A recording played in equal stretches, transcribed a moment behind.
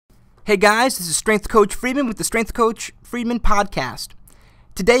Hey guys, this is Strength Coach Friedman with the Strength Coach Friedman podcast.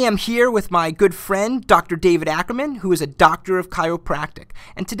 Today I'm here with my good friend, Dr. David Ackerman, who is a doctor of chiropractic.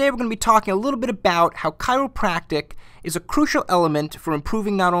 And today we're going to be talking a little bit about how chiropractic is a crucial element for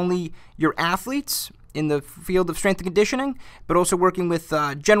improving not only your athletes in the field of strength and conditioning, but also working with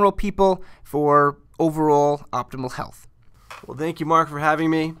general people for overall optimal health. Well, thank you, Mark, for having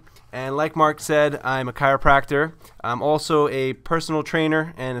me. And like Mark said, I'm a chiropractor. I'm also a personal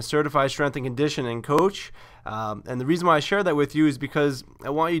trainer and a certified strength and conditioning coach. And the reason why I share that with you is because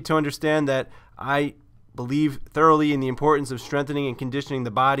I want you to understand that I believe thoroughly in the importance of strengthening and conditioning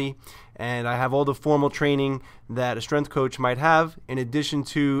the body. And I have all the formal training that a strength coach might have, in addition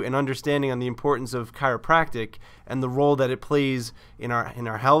to an understanding on the importance of chiropractic and the role that it plays in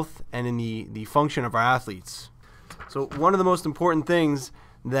our health and in the function of our athletes. So one of the most important things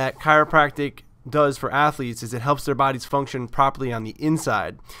that chiropractic does for athletes is it helps their bodies function properly on the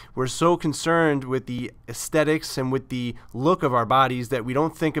inside. We're so concerned with the aesthetics and with the look of our bodies that we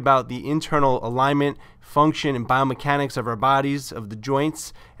don't think about the internal alignment, function, and biomechanics of our bodies, of the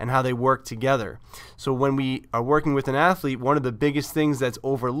joints, and how they work together. So when we are working with an athlete, one of the biggest things that's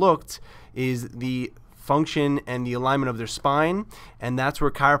overlooked is the function and the alignment of their spine, and that's where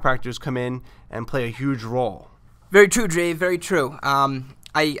chiropractors come in and play a huge role. Very true, Dave, very true.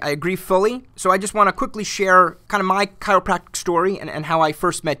 I agree fully. So I just want to quickly share kind of my chiropractic story and how I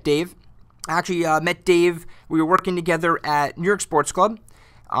first met Dave. I actually met Dave, we were working together at New York Sports Club.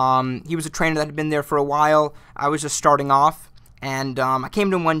 He was a trainer that had been there for a while. I was just starting off, and I came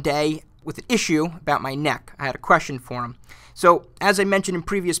to him one day with an issue about my neck. I had a question for him. So as I mentioned in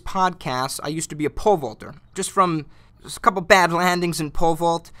previous podcasts, I used to be a pole vaulter, just from a couple bad landings in pole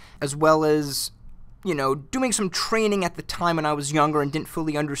vault, as well as doing some training at the time when I was younger and didn't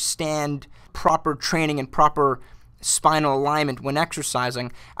fully understand proper training and proper spinal alignment when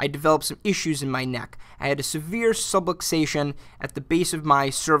exercising. I developed some issues in my neck. I had a severe subluxation at the base of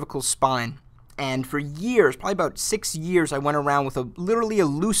my cervical spine. And for years, probably about 6 years, I went around with literally a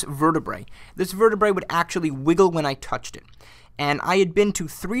loose vertebrae. This vertebrae would actually wiggle when I touched it. And I had been to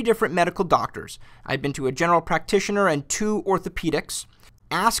 3 different medical doctors. I'd been to a general practitioner and 2 orthopedics,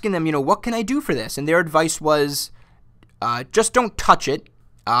 asking them, what can I do for this? And their advice was, just don't touch it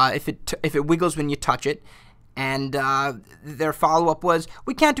if it wiggles when you touch it. And their follow-up was,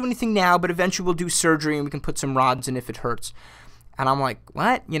 we can't do anything now, but eventually we'll do surgery and we can put some rods in if it hurts. And I'm like,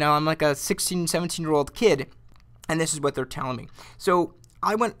 what? I'm like a 16, 17-year-old kid, and this is what they're telling me. So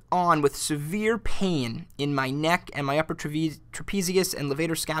I went on with severe pain in my neck and my upper trapezius and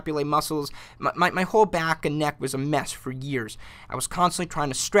levator scapulae muscles. My whole back and neck was a mess for years. I was constantly trying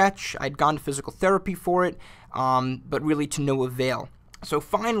to stretch. I'd gone to physical therapy for it, but really to no avail. So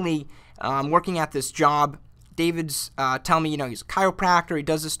finally, working at this job, David's telling me, he's a chiropractor, he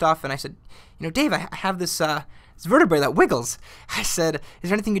does this stuff, and I said, Dave, I have this vertebrae that wiggles. I said,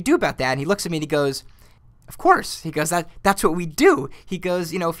 is there anything you do about that? And he looks at me and he goes, of course. He goes, that's what we do. He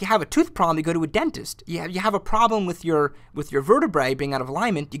goes, if you have a tooth problem, you go to a dentist. You have a problem with your vertebrae being out of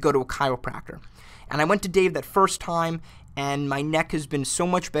alignment, you go to a chiropractor. And I went to Dave that first time, and my neck has been so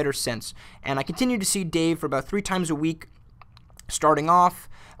much better since. And I continue to see Dave for about 3 times a week, starting off,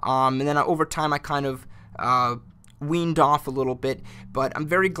 and then over time I kind of weaned off a little bit. But I'm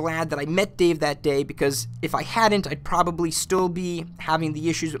very glad that I met Dave that day, because if I hadn't, I'd probably still be having the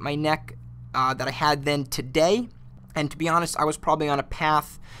issues with my neck that I had then today. And to be honest, I was probably on a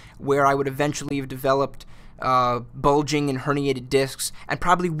path where I would eventually have developed bulging and herniated discs, and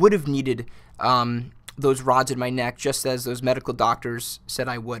probably would have needed those rods in my neck, just as those medical doctors said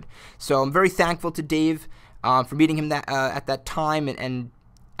I would. So I'm very thankful to Dave for meeting him at that time and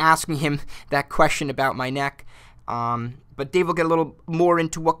asking him that question about my neck. But Dave will get a little more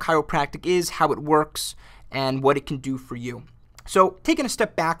into what chiropractic is, how it works, and what it can do for you. So, taking a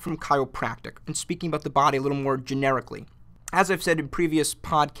step back from chiropractic and speaking about the body a little more generically, as I've said in previous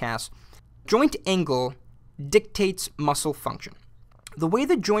podcasts, joint angle dictates muscle function. The way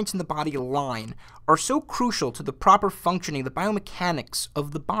the joints in the body align are so crucial to the proper functioning, the biomechanics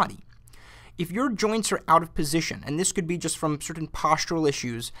of the body. If your joints are out of position, and this could be just from certain postural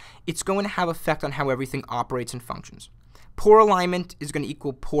issues, it's going to have effect on how everything operates and functions. Poor alignment is going to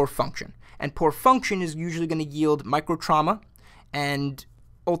equal poor function, and poor function is usually going to yield microtrauma, and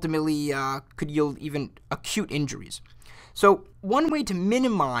ultimately could yield even acute injuries. So one way to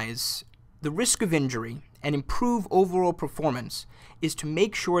minimize the risk of injury and improve overall performance is to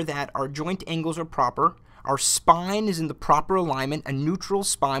make sure that our joint angles are proper, our spine is in the proper alignment, a neutral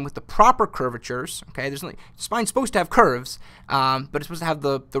spine with the proper curvatures. Okay, the spine's supposed to have curves, but it's supposed to have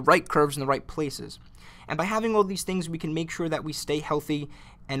the right curves in the right places. And by having all these things, we can make sure that we stay healthy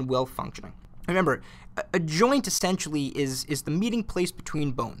and well functioning. Remember, a joint essentially is the meeting place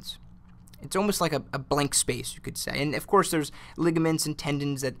between bones. It's almost like a blank space, you could say. And of course, there's ligaments and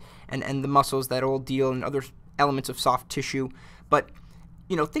tendons and the muscles that all deal, and other elements of soft tissue. But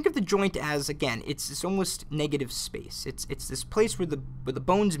think of the joint as, again, it's this almost negative space. It's this place where the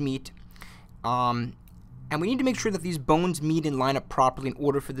bones meet, and we need to make sure that these bones meet and line up properly in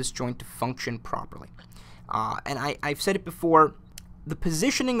order for this joint to function properly. And I've said it before, the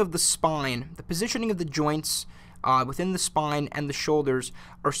positioning of the spine, the positioning of the joints within the spine and the shoulders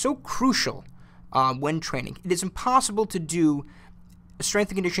are so crucial when training. It is impossible to do a strength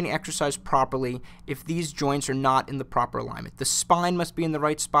and conditioning exercise properly if these joints are not in the proper alignment. The spine must be in the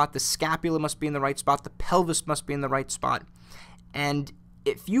right spot, the scapula must be in the right spot, the pelvis must be in the right spot. And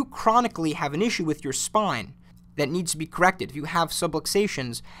if you chronically have an issue with your spine that needs to be corrected, if you have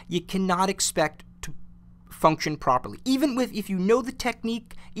subluxations, you cannot expect to function properly. Even if you know the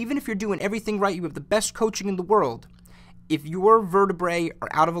technique, even if you're doing everything right, you have the best coaching in the world, if your vertebrae are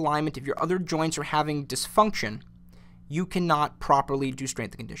out of alignment, if your other joints are having dysfunction, you cannot properly do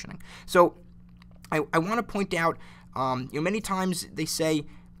strength and conditioning. So I want to point out, many times they say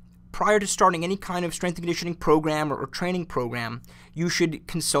prior to starting any kind of strength and conditioning program or training program, you should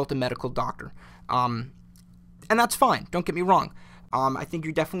consult a medical doctor. And that's fine, don't get me wrong. I think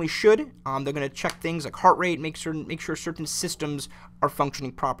you definitely should. They're going to check things like heart rate, make sure certain systems are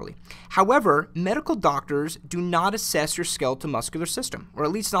functioning properly. However, medical doctors do not assess your skeletal muscular system, or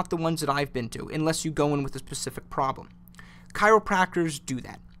at least not the ones that I've been to, unless you go in with a specific problem. Chiropractors do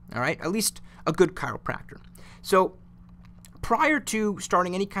that, all right? At least a good chiropractor. So prior to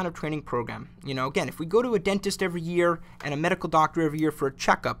starting any kind of training program, again, if we go to a dentist every year and a medical doctor every year for a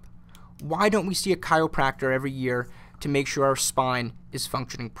checkup, why don't we see a chiropractor every year to make sure our spine is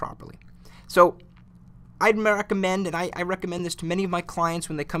functioning properly? So I'd recommend, and I recommend this to many of my clients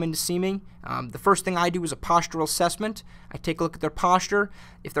when they come in to see me, the first thing I do is a postural assessment. I take a look at their posture.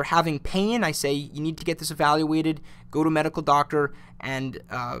 If they're having pain, I say, you need to get this evaluated, go to a medical doctor, and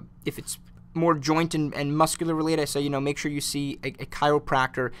if it's more joint and muscular related, I say, make sure you see a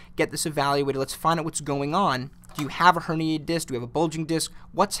chiropractor, get this evaluated, let's find out what's going on. Do you have a herniated disc? Do you have a bulging disc?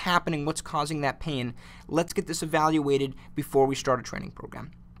 What's happening? What's causing that pain? Let's get this evaluated before we start a training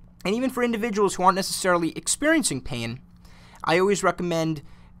program. And even for individuals who aren't necessarily experiencing pain, I always recommend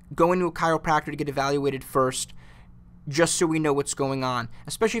going to a chiropractor to get evaluated first, just so we know what's going on,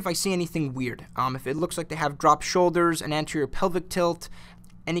 especially if I see anything weird. If it looks like they have dropped shoulders, an anterior pelvic tilt,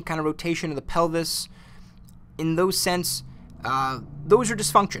 any kind of rotation of the pelvis, in those sense, those are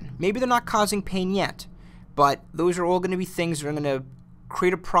dysfunction. Maybe they're not causing pain yet, but those are all going to be things that are going to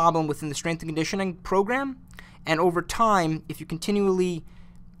create a problem within the strength and conditioning program. And over time, if you continually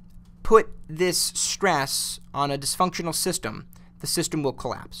put this stress on a dysfunctional system, the system will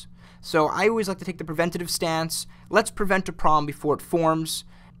collapse. So I always like to take the preventative stance. Let's prevent a problem before it forms,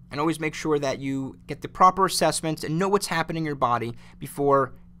 and always make sure that you get the proper assessments and know what's happening in your body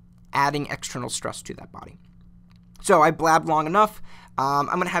before adding external stress to that body. So I blabbed long enough. I'm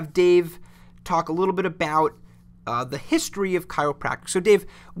going to have Dave talk a little bit about the history of chiropractic. So Dave,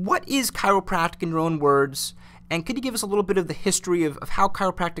 what is chiropractic in your own words? And could you give us a little bit of the history of how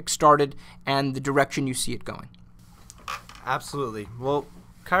chiropractic started and the direction you see it going? Absolutely. Well,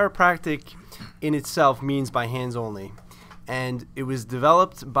 chiropractic in itself means by hands only. And it was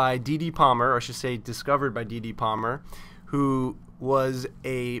developed by D.D. Palmer, or I should say discovered by D.D. Palmer, who was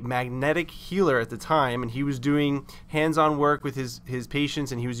a magnetic healer at the time, and he was doing hands-on work with his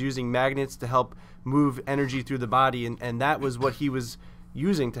patients, and he was using magnets to help move energy through the body, and that was what he was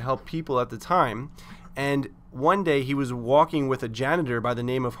using to help people at the time. And one day he was walking with a janitor by the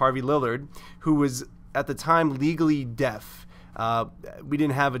name of Harvey Lillard, who was at the time legally deaf. We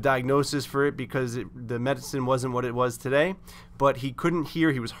didn't have a diagnosis for it because the medicine wasn't what it was today, but he couldn't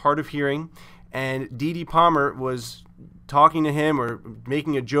hear. He was hard of hearing, and D.D. Palmer was talking to him or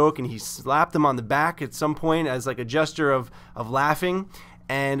making a joke, and he slapped him on the back at some point as like a gesture of laughing,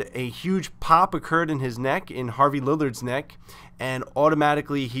 and a huge pop occurred in his neck, in Harvey Lillard's neck, and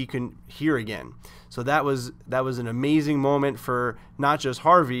automatically he can hear again. So that was an amazing moment for not just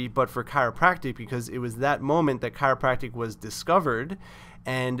Harvey, but for chiropractic, because it was that moment that chiropractic was discovered.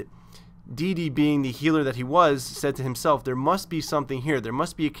 And D.D., being the healer that he was, said to himself, there must be something here. There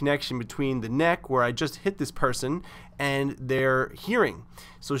must be a connection between the neck, where I just hit this person, and their hearing.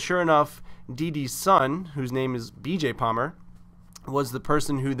 So sure enough, D.D.'s son, whose name is B.J. Palmer, was the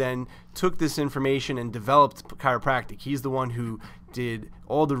person who then took this information and developed chiropractic. He's the one who did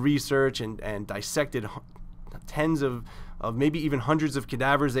all the research and dissected tens of maybe even hundreds of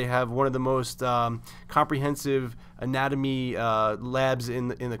cadavers. They have one of the most comprehensive anatomy labs in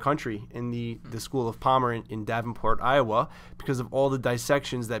the country, in the School of Palmer in Davenport, Iowa, because of all the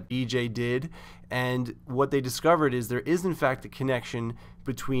dissections that BJ did. And what they discovered is there is in fact a connection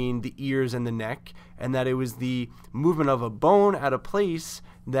between the ears and the neck, and that it was the movement of a bone at a place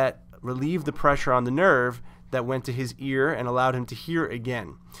that relieved the pressure on the nerve that went to his ear and allowed him to hear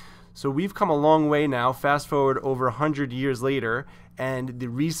again. So we've come a long way now, fast forward over 100 years later, and the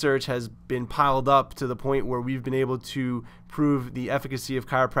research has been piled up to the point where we've been able to prove the efficacy of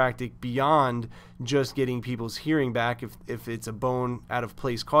chiropractic beyond just getting people's hearing back if it's a bone out of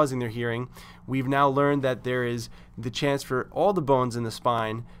place causing their hearing. We've now learned that there is the chance for all the bones in the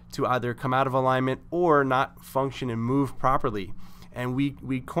spine to either come out of alignment or not function and move properly. And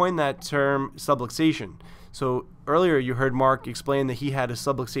we coined that term subluxation. So earlier you heard Mark explain that he had a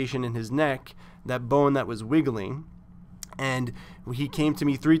subluxation in his neck, that bone that was wiggling, and he came to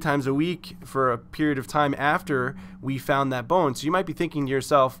me 3 times a week for a period of time after we found that bone. So you might be thinking to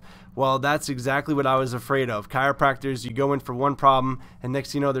yourself, well, that's exactly what I was afraid of. Chiropractors, you go in for one problem, and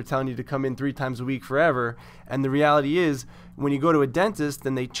next thing you know, they're telling you to come in 3 times a week forever. And the reality is, when you go to a dentist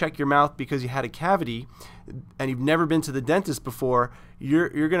and they check your mouth because you had a cavity, and you've never been to the dentist before, you're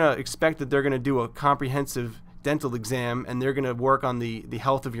going to expect that they're going to do a comprehensive dental exam, and they're going to work on the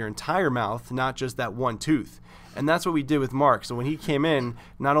health of your entire mouth, not just that one tooth. And that's what we did with Mark. So when he came in,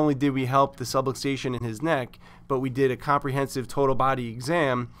 not only did we help the subluxation in his neck, but we did a comprehensive total body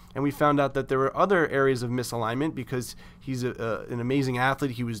exam, and we found out that there were other areas of misalignment because he's an amazing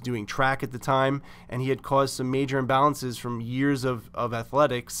athlete. He was doing track at the time, and he had caused some major imbalances from years of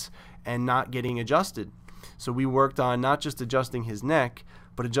athletics and not getting adjusted. So we worked on not just adjusting his neck,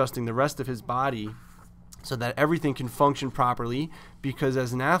 but adjusting the rest of his body so that everything can function properly, because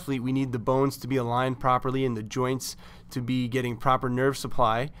as an athlete we need the bones to be aligned properly and the joints to be getting proper nerve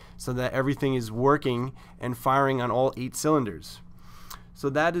supply so that everything is working and firing on all 8 cylinders. So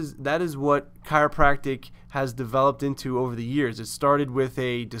that is what chiropractic has developed into over the years. It started with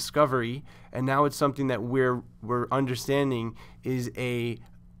a discovery, and now it's something that we're understanding is a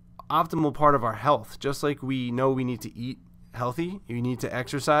optimal part of our health. Just like we know we need to eat healthy, you need to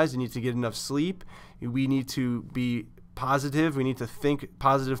exercise, you need to get enough sleep, we need to be positive, we need to think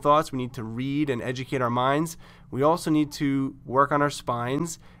positive thoughts, we need to read and educate our minds. We also need to work on our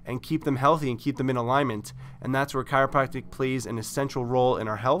spines and keep them healthy and keep them in alignment. And that's where chiropractic plays an essential role in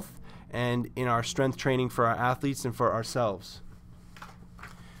our health and in our strength training for our athletes and for ourselves.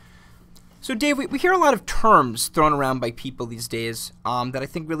 So Dave, we hear a lot of terms thrown around by people these days that I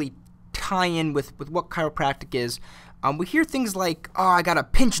think really tie in with what chiropractic is. We hear things like, oh, I got a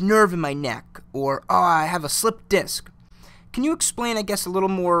pinched nerve in my neck, or oh, I have a slipped disc. Can you explain, I guess, a little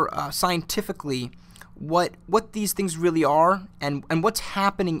more scientifically what these things really are and what's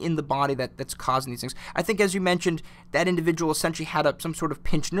happening in the body that's causing these things? I think, as you mentioned, that individual essentially had some sort of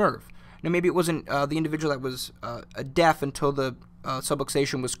pinched nerve. Now, maybe it wasn't the individual that was deaf until the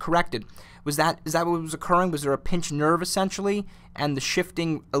subluxation was corrected. Is that what was occurring? Was there a pinched nerve, essentially, and the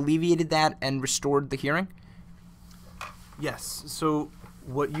shifting alleviated that and restored the hearing? Yes. So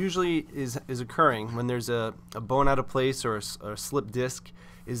what usually is occurring when there's a bone out of place or a slipped disc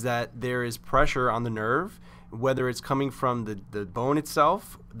is that there is pressure on the nerve, whether it's coming from the bone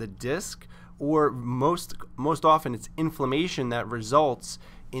itself, the disc, or most often it's inflammation that results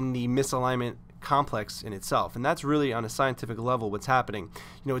in the misalignment complex in itself. And that's really, on a scientific level, what's happening.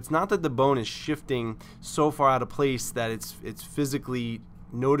 You know, it's not that the bone is shifting so far out of place that it's physically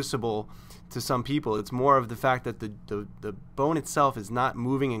noticeable to some people. It's more of the fact that the bone itself is not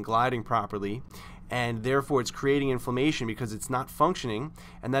moving and gliding properly, and therefore it's creating inflammation because it's not functioning,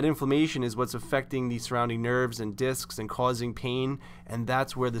 and that inflammation is what's affecting the surrounding nerves and discs and causing pain, and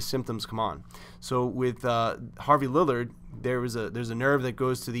that's where the symptoms come on. So with Harvey Lillard, there's a nerve that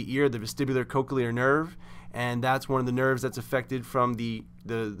goes to the ear, the vestibular cochlear nerve, and that's one of the nerves that's affected from the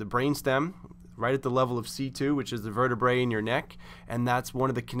brainstem, right at the level of C2, which is the vertebrae in your neck, and that's one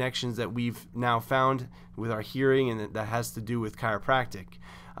of the connections that we've now found with our hearing, and that has to do with chiropractic.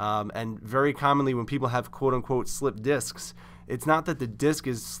 And very commonly when people have quote-unquote slipped discs, it's not that the disc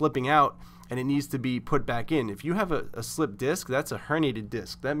is slipping out and it needs to be put back in. If you have a slipped disc, that's a herniated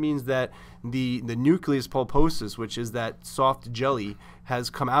disc. That means that the nucleus pulposus, which is that soft jelly,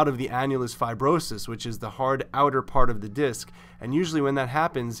 has come out of the annulus fibrosus, which is the hard outer part of the disc. And usually when that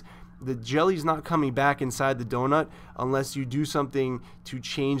happens, the jelly's not coming back inside the donut unless you do something to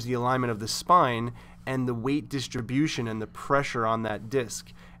change the alignment of the spine and the weight distribution and the pressure on that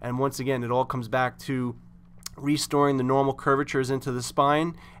disc. And once again, it all comes back to restoring the normal curvatures into the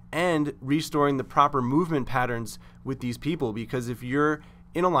spine and restoring the proper movement patterns with these people. Because if you're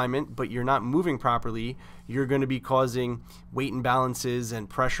in alignment but you're not moving properly, you're going to be causing weight imbalances and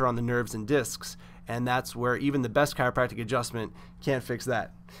pressure on the nerves and discs, and that's where even the best chiropractic adjustment can't fix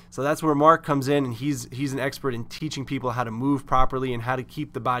that. So that's where Mark comes in, and he's an expert in teaching people how to move properly and how to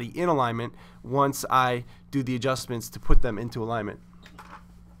keep the body in alignment once I do the adjustments to put them into alignment.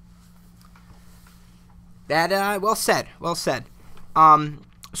 That well said. Well said.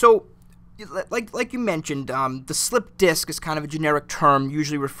 So, like you mentioned, the slip disc is kind of a generic term,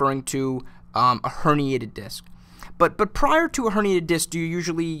 usually referring to a herniated disc. But prior to a herniated disc, do you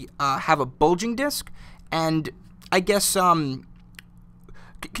usually have a bulging disc? And I guess, can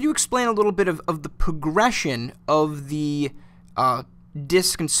you explain a little bit of the progression of the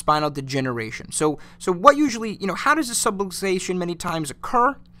disc and spinal degeneration? So what usually, how does the subluxation many times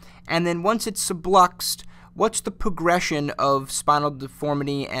occur? And then once it's subluxed, what's the progression of spinal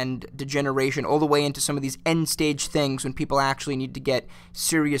deformity and degeneration all the way into some of these end-stage things when people actually need to get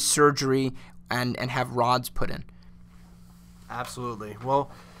serious surgery and have rods put in? Absolutely. Well,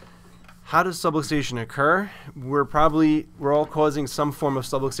 how does subluxation occur? We're all causing some form of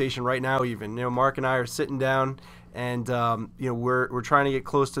subluxation right now even. Mark and I are sitting down and we're trying to get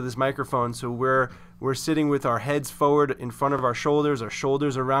close to this microphone, so we're sitting with our heads forward in front of our shoulders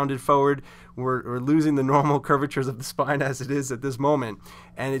are rounded forward. We're losing the normal curvatures of the spine as it is at this moment,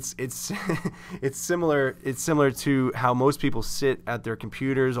 and it's it's similar to how most people sit at their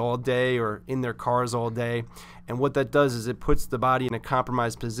computers all day or in their cars all day. And what that does is it puts the body in a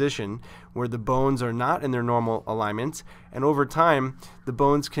compromised position where the bones are not in their normal alignment, and over time the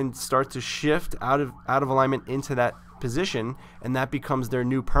bones can start to shift out of alignment into that position, and that becomes their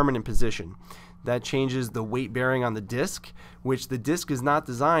new permanent position. That changes the weight bearing on the disc, which the disc is not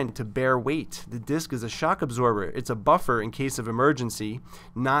designed to bear weight. The disc is a shock absorber. It's a buffer in case of emergency,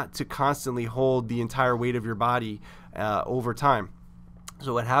 not to constantly hold the entire weight of your body over time.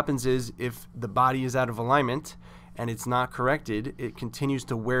 So what happens is, if the body is out of alignment and it's not corrected, it continues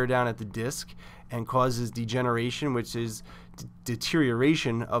to wear down at the disc and causes degeneration, which is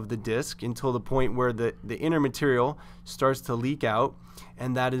deterioration of the disc, until the point where the inner material starts to leak out,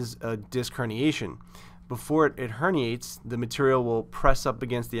 and that is a disc herniation. Before it herniates, the material will press up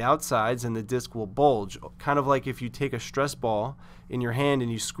against the outsides and the disc will bulge. Kind of like if you take a stress ball in your hand and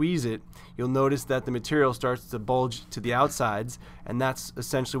you squeeze it, you'll notice that the material starts to bulge to the outsides, and that's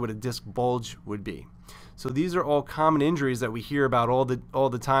essentially what a disc bulge would be. So these are all common injuries that we hear about all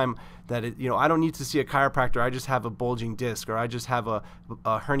the time, that I don't need to see a chiropractor, I just have a bulging disc, or I just have a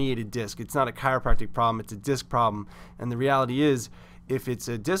herniated disc. It's not a chiropractic problem, it's a disc problem. And the reality is, if it's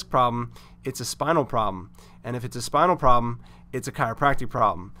a disc problem, it's a spinal problem. And if it's a spinal problem, it's a chiropractic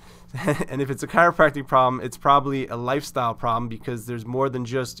problem. And if it's a chiropractic problem, it's probably a lifestyle problem, because there's more than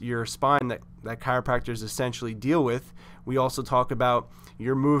just your spine that chiropractors essentially deal with. We also talk about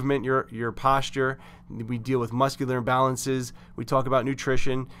your movement, your posture. We deal with muscular imbalances. We talk about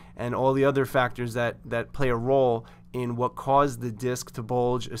nutrition and all the other factors that play a role in what caused the disc to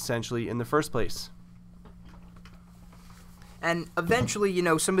bulge essentially in the first place. And eventually,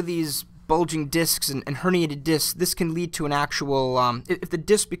 some of these bulging discs and herniated discs, this can lead to an actual, if the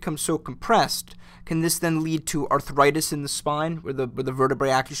disc becomes so compressed, can this then lead to arthritis in the spine, where the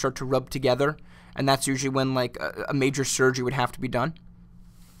vertebrae actually start to rub together? And that's usually when a major surgery would have to be done?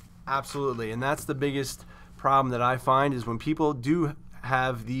 Absolutely. And that's the biggest problem that I find, is when people do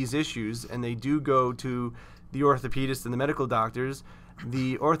have these issues and they do go to the orthopedist and the medical doctors,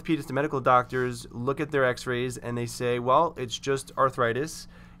 the orthopedist and medical doctors look at their x-rays and they say, well, it's just arthritis.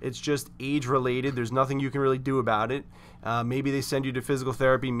 It's just age-related. There's nothing you can really do about it. Maybe they send you to physical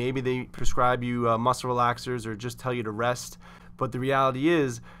therapy. Maybe they prescribe you muscle relaxers or just tell you to rest. But the reality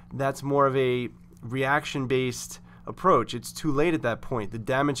is, that's more of a reaction-based approach. It's too late at that point. The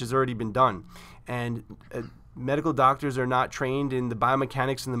damage has already been done. And medical doctors are not trained in the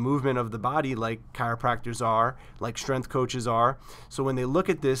biomechanics and the movement of the body like chiropractors are, like strength coaches are. So when they look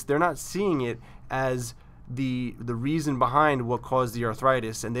at this, they're not seeing it as the reason behind what caused the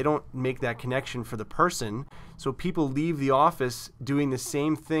arthritis, and they don't make that connection for the person. So people leave the office doing the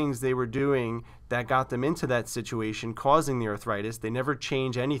same things they were doing that got them into that situation, causing the arthritis. They never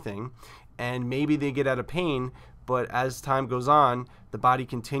change anything, and maybe they get out of pain, but as time goes on, the body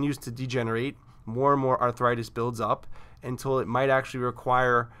continues to degenerate. More and more arthritis builds up until it might actually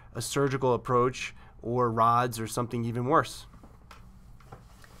require a surgical approach or rods or something even worse.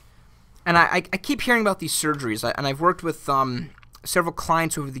 And I keep hearing about these surgeries, and I've worked with several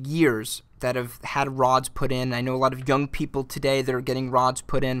clients over the years that have had rods put in. I know a lot of young people today that are getting rods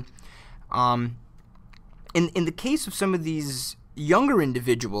put in. In the case of some of these younger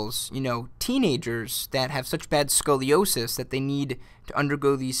individuals, teenagers that have such bad scoliosis that they need to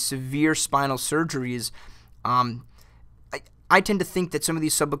undergo these severe spinal surgeries, I tend to think that some of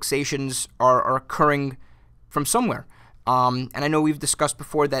these subluxations are occurring from somewhere. And I know we've discussed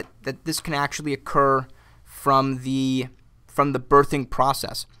before that this can actually occur from the birthing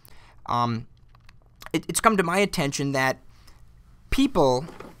process. It's come to my attention that people,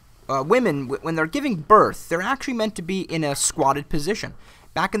 women, when they're giving birth, they're actually meant to be in a squatted position.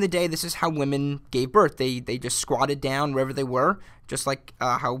 Back in the day, this is how women gave birth. They just squatted down wherever they were, just like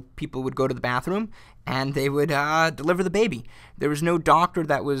how people would go to the bathroom, and they would deliver the baby. There was no doctor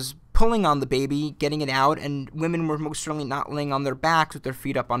that was pulling on the baby, getting it out, and women were most certainly not laying on their backs with their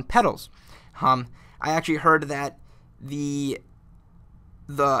feet up on pedals. I actually heard that the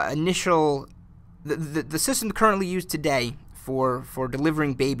system currently used today for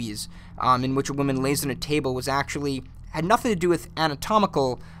delivering babies, in which a woman lays on a table, had nothing to do with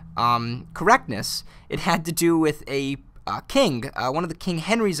anatomical correctness. It had to do with a king, one of the King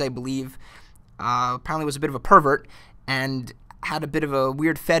Henrys, I believe. Apparently was a bit of a pervert and had a bit of a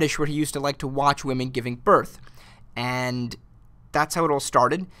weird fetish where he used to like to watch women giving birth. And that's how it all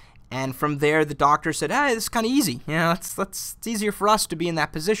started. And from there, the doctor said, "Hey, this is kind of easy. It's easier for us to be in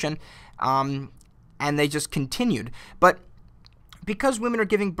that position." And they just continued. But because women are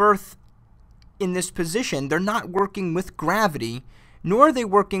giving birth in this position, they're not working with gravity, nor are they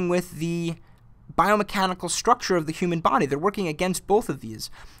working with the biomechanical structure of the human body. They're working against both of these.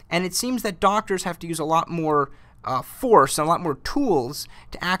 And it seems that doctors have to use a lot more force and a lot more tools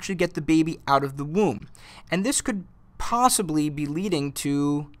to actually get the baby out of the womb. And this could possibly be leading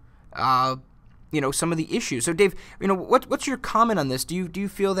to some of the issues. So Dave, what's your comment on this? Do you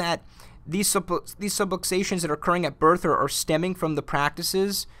feel that these subluxations that are occurring at birth are stemming from the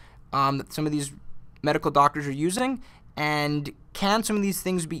practices that some of these medical doctors are using? And can some of these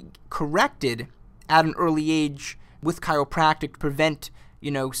things be corrected at an early age with chiropractic to prevent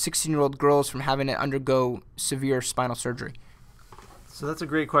 16-year-old girls from having to undergo severe spinal surgery? So that's a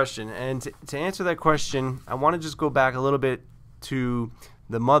great question. And to answer that question, I want to just go back a little bit to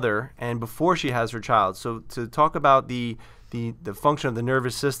the mother and before she has her child. So to talk about the function of the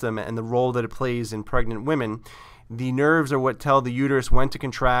nervous system and the role that it plays in pregnant women, the nerves are what tell the uterus when to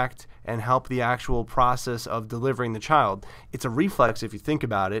contract and help the actual process of delivering the child. It's a reflex if you think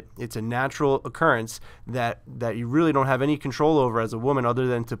about it. It's a natural occurrence that you really don't have any control over as a woman other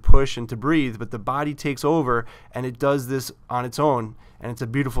than to push and to breathe, but the body takes over and it does this on its own, and it's a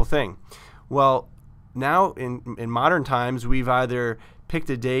beautiful thing. Well, now in modern times, we've either picked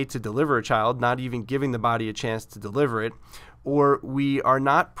a day to deliver a child, not even giving the body a chance to deliver it, or we are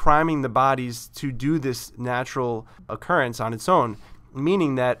not priming the bodies to do this natural occurrence on its own,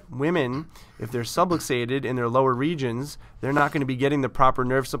 meaning that women, if they're subluxated in their lower regions, they're not going to be getting the proper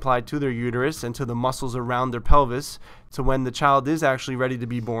nerve supply to their uterus and to the muscles around their pelvis to when the child is actually ready to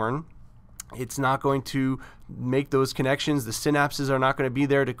be born. It's not going to make those connections. The synapses are not going to be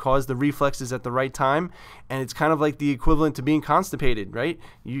there to cause the reflexes at the right time. And it's kind of like the equivalent to being constipated, right?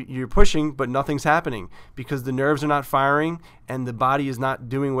 You're pushing, but nothing's happening because the nerves are not firing and the body is not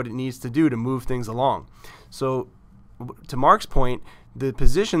doing what it needs to do to move things along. So to Mark's point, the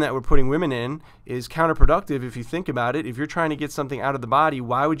position that we're putting women in is counterproductive if you think about it. If you're trying to get something out of the body,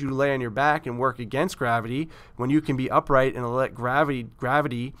 why would you lay on your back and work against gravity when you can be upright and let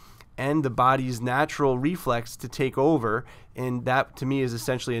gravity and the body's natural reflex to take over? And that, to me, is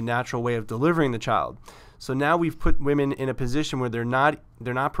essentially a natural way of delivering the child. So now we've put women in a position where they're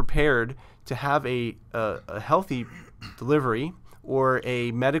not prepared to have a healthy delivery or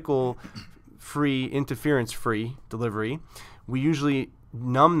a medical-free, interference-free delivery. We usually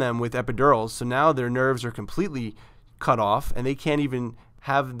numb them with epidurals, so now their nerves are completely cut off, and they can't even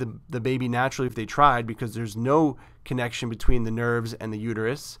have the baby naturally if they tried because there's no connection between the nerves and the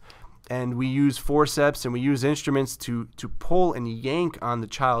uterus. And we use forceps and we use instruments to pull and yank on the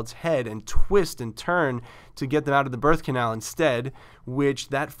child's head and twist and turn to get them out of the birth canal instead, which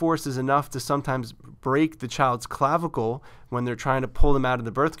that force is enough to sometimes break the child's clavicle when they're trying to pull them out of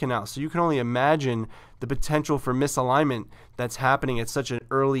the birth canal. So you can only imagine the potential for misalignment that's happening at such an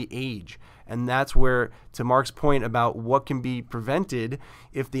early age. And that's where, to Mark's point about what can be prevented,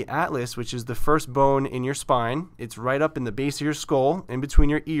 if the atlas, which is the first bone in your spine, it's right up in the base of your skull, in between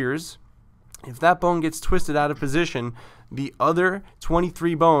your ears, if that bone gets twisted out of position, the other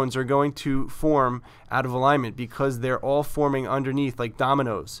 23 bones are going to form out of alignment because they're all forming underneath like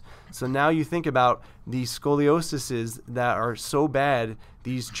dominoes. So now you think about the scolioses that are so bad,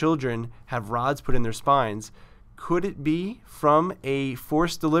 these children have rods put in their spines. Could it be from a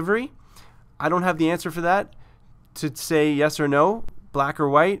forced delivery? I don't have the answer for that. to say yes or no, black or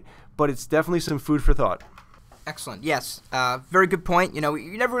white, but it's definitely some food for thought. Excellent. Yes. Very good point.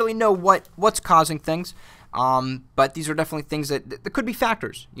 You never really know what's causing things, but these are definitely things that could be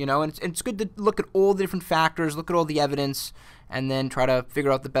factors. And it's good to look at all the different factors, look at all the evidence, and then try to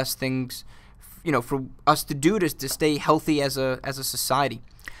figure out the best things, for us to do to stay healthy as a society.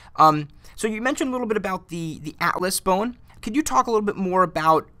 So you mentioned a little bit about the atlas bone. Could you talk a little bit more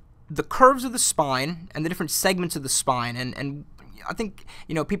about the curves of the spine and the different segments of the spine? And I think,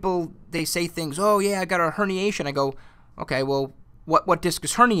 people, they say things, oh, yeah, I got a herniation. I go, okay, well, what disc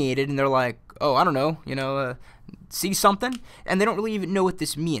is herniated? And they're like, oh, I don't know, see something? And they don't really even know what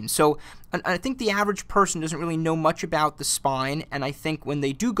this means. So I think the average person doesn't really know much about the spine, and I think when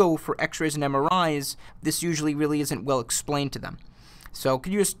they do go for x-rays and MRIs, this usually really isn't well explained to them. So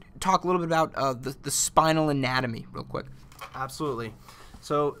could you just talk a little bit about the spinal anatomy real quick? Absolutely.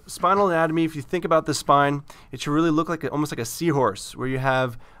 So spinal anatomy, if you think about the spine, it should really look like almost like a seahorse, where you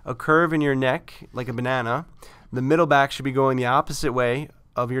have a curve in your neck, like a banana. The middle back should be going the opposite way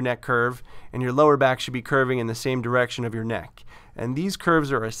of your neck curve, and your lower back should be curving in the same direction of your neck. And these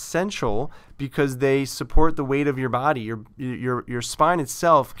curves are essential because they support the weight of your body. Your spine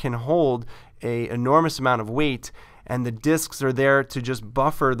itself can hold an enormous amount of weight, and the discs are there to just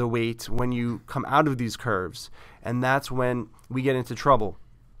buffer the weight when you come out of these curves. And that's when we get into trouble.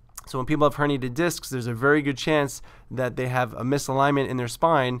 So when people have herniated discs, there's a very good chance that they have a misalignment in their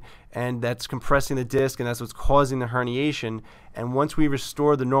spine, and that's compressing the disc, and that's what's causing the herniation. And once we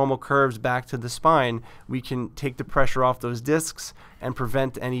restore the normal curves back to the spine, we can take the pressure off those discs and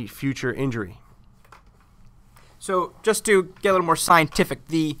prevent any future injury. So just to get a little more scientific,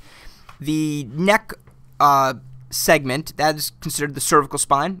 the neck segment, that is considered the cervical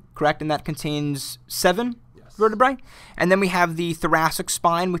spine, correct? And that contains 7 vertebrae. And then we have the thoracic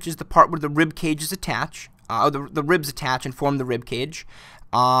spine, which is the part where the rib cage is attached, the ribs attach and form the rib cage.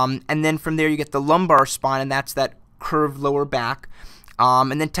 And then from there you get the lumbar spine, and that's that curved lower back.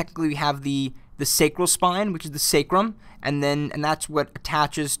 And then technically we have the sacral spine, which is the sacrum, and that's what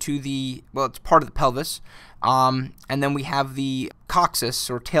attaches to it's part of the pelvis. And then we have the coccyx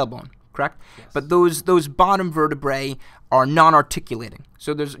or tailbone, correct? Yes. But those bottom vertebrae are non-articulating.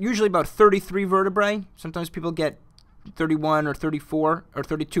 So there's usually about 33 vertebrae. Sometimes people get 31 or 34 or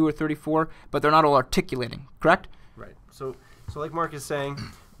 32 or 34, but they're not all articulating, correct? Right. So like Mark is saying,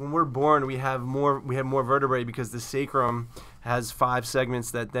 when we're born, we have more vertebrae because the sacrum has 5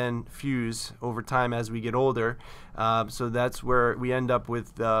 segments that then fuse over time as we get older. So that's where we end up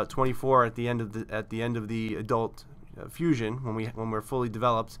with 24 at the end of the adult fusion when we're fully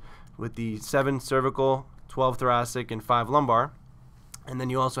developed, with the 7 cervical, 12 thoracic, and 5 lumbar. And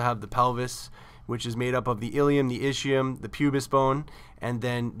then you also have the pelvis, which is made up of the ilium, the ischium, the pubis bone, and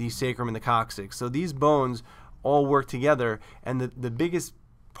then the sacrum and the coccyx. So these bones all work together, and the biggest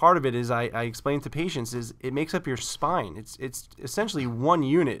part of it is I explain to patients is it makes up your spine. It's essentially one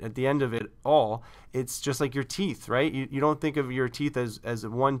unit at the end of it all. It's just like your teeth, right? You don't think of your teeth as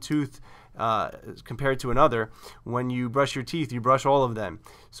one tooth compared to another. When you brush your teeth, you brush all of them.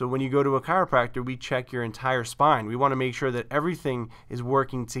 So when you go to a chiropractor, we check your entire spine. We want to make sure that everything is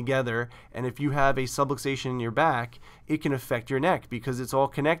working together, and if you have a subluxation in your back, it can affect your neck because it's all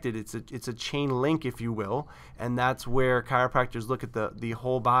connected. It's a chain link, if you will, and that's where chiropractors look at the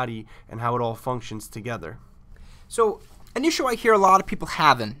whole body and how it all functions together. So an issue I hear a lot of people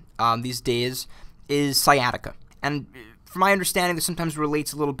having these days is sciatica. And from my understanding, this sometimes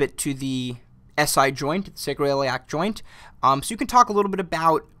relates a little bit to the SI joint, the sacroiliac joint. So you can talk a little bit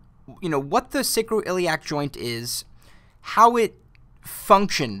about, what the sacroiliac joint is, how it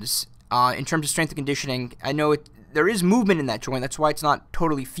functions in terms of strength and conditioning. I know there is movement in that joint. That's why it's not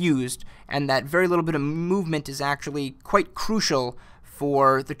totally fused, and that very little bit of movement is actually quite crucial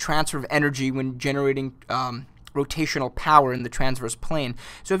for the transfer of energy when generating rotational power in the transverse plane.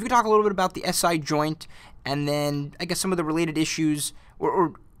 So if you could talk a little bit about the SI joint, and then I guess some of the related issues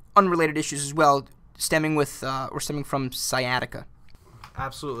or unrelated issues as well, stemming from sciatica.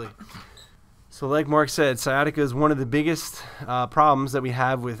 Absolutely. So like Mark said, sciatica is one of the biggest problems that we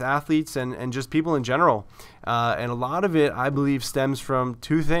have with athletes and just people in general. And a lot of it, I believe, stems from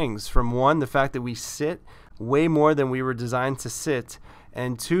 2 things. From 1, the fact that we sit way more than we were designed to sit,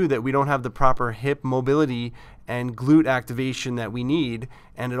 and 2, that we don't have the proper hip mobility and glute activation that we need,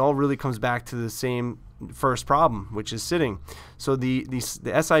 and it all really comes back to the same first problem, which is sitting. So the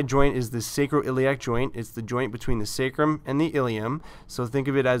SI joint is the sacroiliac joint. It's the joint between the sacrum and the ilium. So think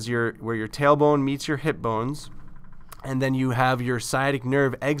of it as where your tailbone meets your hip bones, and then you have your sciatic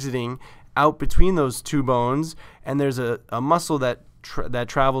nerve exiting out between those 2 bones, and there's a muscle that that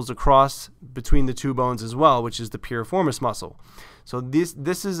travels across between the two bones as well, which is the piriformis muscle. So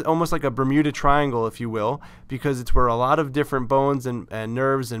this is almost like a Bermuda Triangle, if you will, because it's where a lot of different bones and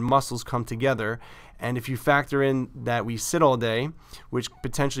nerves and muscles come together. And if you factor in that we sit all day, which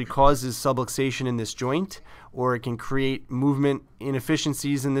potentially causes subluxation in this joint, or it can create movement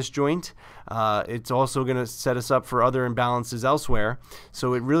inefficiencies in this joint, it's also going to set us up for other imbalances elsewhere.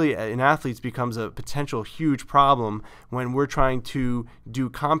 So it really, in athletes, becomes a potential huge problem when we're trying to do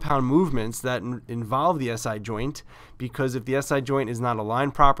compound movements that involve the SI joint, because if the SI joint is not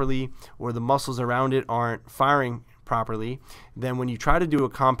aligned properly or the muscles around it aren't firing properly, then when you try to do a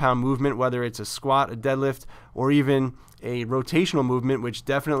compound movement, whether it's a squat, a deadlift, or even a rotational movement, which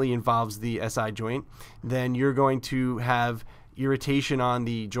definitely involves the SI joint, then you're going to have irritation on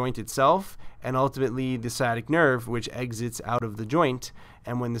the joint itself and ultimately the sciatic nerve, which exits out of the joint.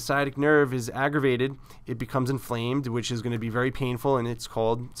 And when the sciatic nerve is aggravated, it becomes inflamed, which is going to be very painful, and it's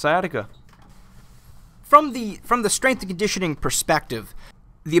called sciatica. From the strength and conditioning perspective,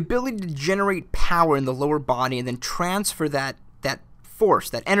 the ability to generate power in the lower body and then transfer that force,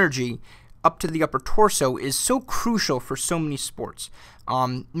 that energy, up to the upper torso is so crucial for so many sports.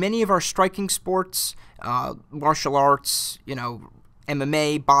 Many of our striking sports, martial arts,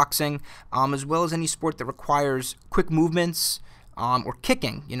 MMA, boxing, as well as any sport that requires quick movements or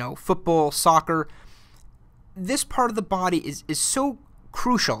kicking, football, soccer, this part of the body is so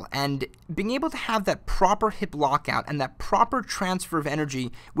crucial, and being able to have that proper hip lockout and that proper transfer of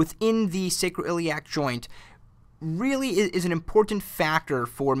energy within the sacroiliac joint really is an important factor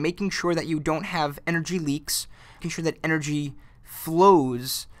for making sure that you don't have energy leaks, making sure that energy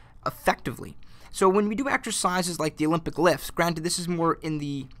flows effectively. So when we do exercises like the Olympic lifts, granted this is more in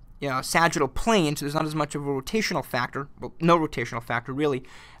the sagittal plane, so there's not as much of a rotational factor, well, no rotational factor really,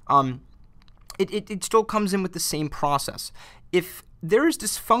 it still comes in with the same process. If there is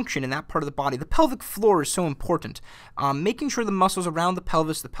dysfunction in that part of the body, the pelvic floor is so important. Making sure the muscles around the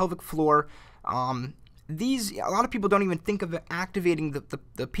pelvis, the pelvic floor, a lot of people don't even think of activating the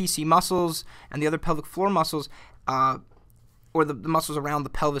PC muscles and the other pelvic floor muscles, or the muscles around the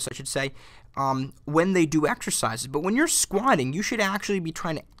pelvis, I should say, when they do exercises. But when you're squatting, you should actually be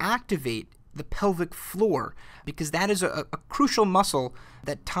trying to activate the pelvic floor, because that is a crucial muscle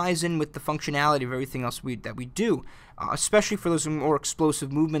that ties in with the functionality of everything else that we do, especially for those more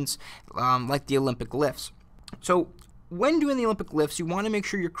explosive movements like the Olympic lifts. So when doing the Olympic lifts, you want to make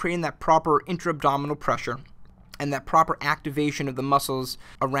sure you're creating that proper intra-abdominal pressure and that proper activation of the muscles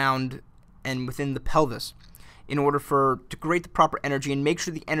around and within the pelvis in order to create the proper energy and make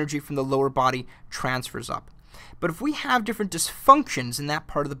sure the energy from the lower body transfers up. But if we have different dysfunctions in that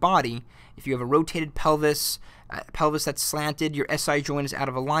part of the body, if you have a rotated pelvis, pelvis that's slanted, your SI joint is out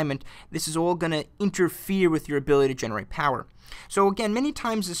of alignment, this is all going to interfere with your ability to generate power. So again, many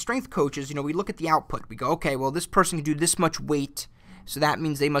times as strength coaches, we look at the output. We go, okay, well, this person can do this much weight, so that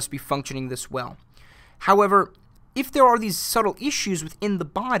means they must be functioning this well. However, if there are these subtle issues within the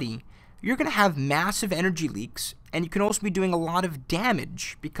body, you're going to have massive energy leaks, and you can also be doing a lot of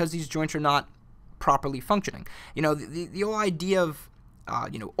damage because these joints are not properly functioning. The whole idea of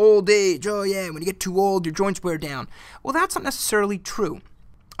old age, oh yeah, when you get too old, your joints wear down. Well, that's not necessarily true.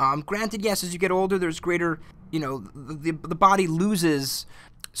 Granted, yes, as you get older, there's greater, the body loses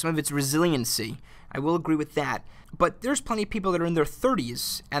some of its resiliency. I will agree with that. But there's plenty of people that are in their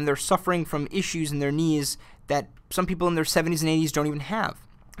 30s, and they're suffering from issues in their knees that some people in their 70s and 80s don't even have.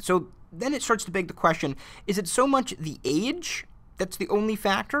 So then it starts to beg the question, is it so much the age that's the only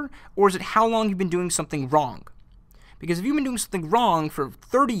factor, or is it how long you've been doing something wrong? Because if you've been doing something wrong for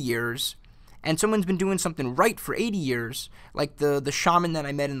 30 years, and someone's been doing something right for 80 years, like the shaman that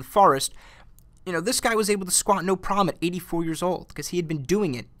I met in the forest, this guy was able to squat no problem at 84 years old because he had been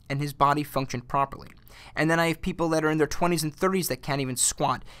doing it and his body functioned properly. And then I have people that are in their 20s and 30s that can't even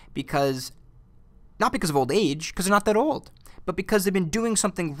squat not because of old age, because they're not that old, but because they've been doing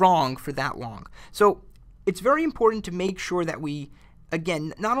something wrong for that long. So it's very important to make sure that we,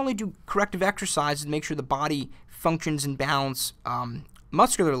 again, not only do corrective exercises to make sure the body functions in balance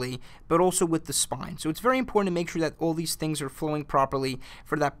muscularly, but also with the spine. So it's very important to make sure that all these things are flowing properly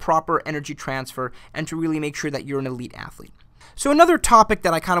for that proper energy transfer and to really make sure that you're an elite athlete. So another topic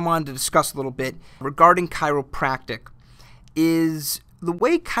that I kind of wanted to discuss a little bit regarding chiropractic is the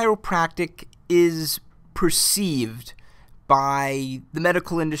way chiropractic is perceived by the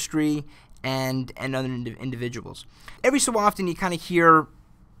medical industry and other individuals. Every so often you kind of hear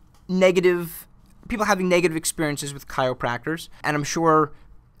people having negative experiences with chiropractors, and I'm sure,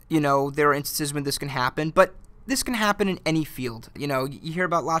 there are instances when this can happen, but this can happen in any field. You hear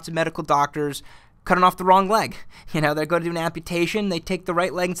about lots of medical doctors cutting off the wrong leg. They go to do an amputation, they take the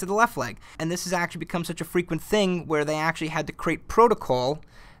right leg instead of the left leg. And this has actually become such a frequent thing where they actually had to create protocol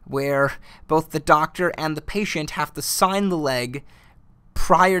where both the doctor and the patient have to sign the leg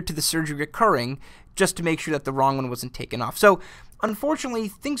prior to the surgery occurring just to make sure that the wrong one wasn't taken off. So unfortunately,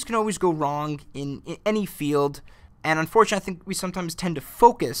 things can always go wrong in any field. And unfortunately, I think we sometimes tend to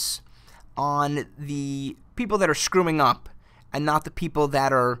focus on the people that are screwing up and not the people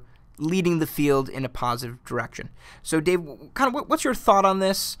that are leading the field in a positive direction. So Dave, kind of what's your thought on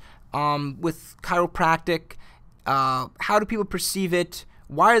this with chiropractic? How do people perceive it?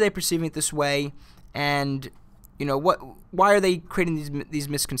 Why are they perceiving it this way? And why are they creating these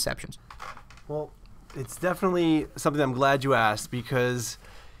misconceptions? Well, it's definitely something I'm glad you asked, because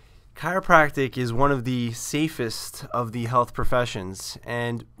chiropractic is one of the safest of the health professions,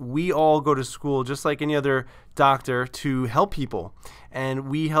 and we all go to school just like any other doctor to help people. And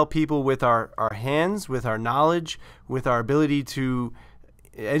we help people with our hands, with our knowledge, with our ability to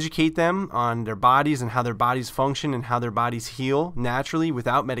educate them on their bodies and how their bodies function and how their bodies heal naturally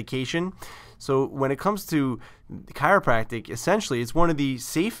without medication. So when it comes to chiropractic, essentially, it's one of the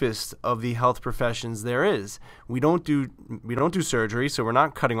safest of the health professions there is. We don't do surgery, so we're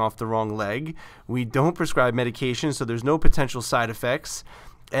not cutting off the wrong leg. We don't prescribe medication, so there's no potential side effects.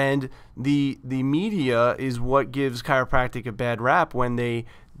 And the media is what gives chiropractic a bad rap when they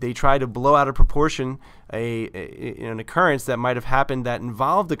try to blow out of proportion an occurrence that might have happened that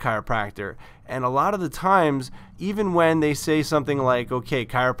involved the chiropractor. And a lot of the times, even when they say something like, okay,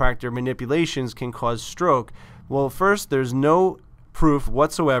 chiropractor manipulations can cause stroke, well, first, there's no proof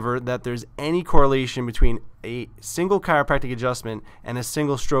whatsoever that there's any correlation between a single chiropractic adjustment and a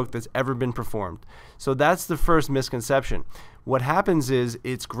single stroke that's ever been performed. So that's the first misconception. What happens is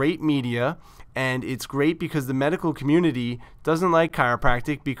it's great media, and it's great because the medical community doesn't like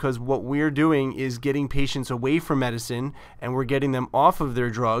chiropractic, because what we're doing is getting patients away from medicine, and we're getting them off of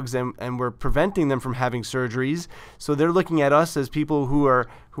their drugs, and we're preventing them from having surgeries. So they're looking at us as people who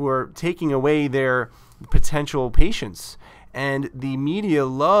are taking away their potential patients. And the media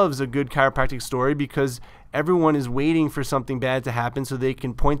loves a good chiropractic story because everyone is waiting for something bad to happen so they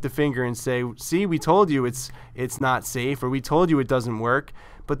can point the finger and say, see, we told you it's not safe, or we told you it doesn't work.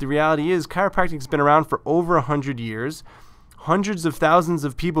 But the reality is chiropractic's been around for over 100 years. Hundreds of thousands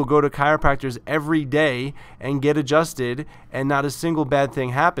of people go to chiropractors every day and get adjusted, and not a single bad thing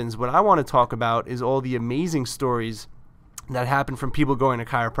happens. What I want to talk about is all the amazing stories that happen from people going to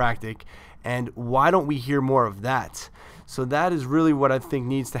chiropractic, and why don't we hear more of that? So that is really what I think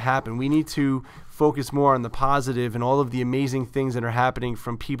needs to happen. We need to focus more on the positive and all of the amazing things that are happening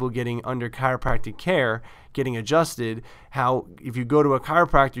from people getting under chiropractic care, getting adjusted. How if you go to a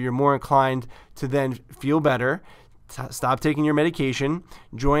chiropractor, you're more inclined to then feel better, stop taking your medication,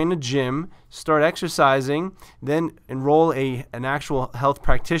 join a gym, start exercising, then enroll an actual health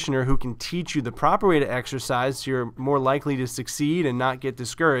practitioner who can teach you the proper way to exercise so you're more likely to succeed and not get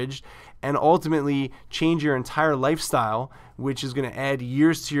discouraged, and ultimately change your entire lifestyle, which is going to add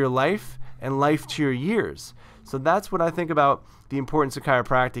years to your life and life to your years. So that's what I think about the importance of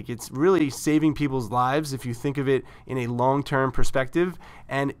chiropractic. It's really saving people's lives if you think of it in a long-term perspective.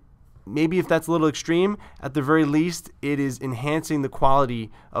 And maybe if that's a little extreme, at the very least, it is enhancing the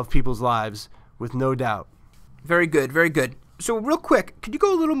quality of people's lives with no doubt. Very good, very good. So real quick, could you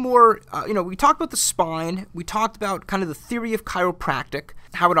go a little more, we talked about the spine, we talked about kind of the theory of chiropractic,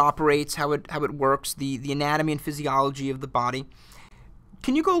 how it operates, how it works, the anatomy and physiology of the body.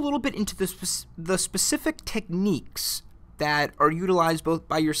 Can you go a little bit into the specific techniques that are utilized both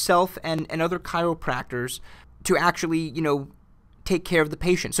by yourself and other chiropractors to actually, take care of the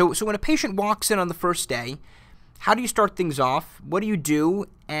patient? So when a patient walks in on the first day, how do you start things off? What do you do?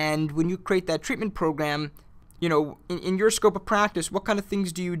 And when you create that treatment program, in your scope of practice, what kind of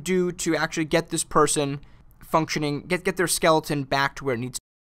things do you do to actually get this person functioning, get their skeleton back to where it needs to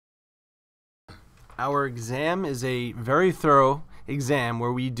be? Our exam is a very thorough exam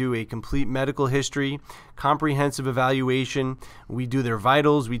where we do a complete medical history, comprehensive evaluation. We do their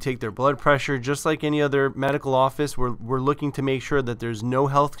vitals, we take their blood pressure. Just like any other medical office, we're looking to make sure that there's no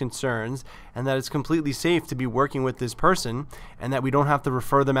health concerns and that it's completely safe to be working with this person, and that we don't have to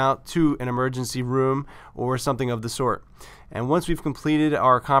refer them out to an emergency room or something of the sort. And once we've completed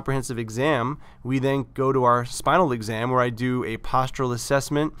our comprehensive exam, we then go to our spinal exam, where I do a postural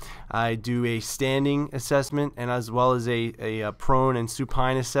assessment, I do a standing assessment, and as well as a prone and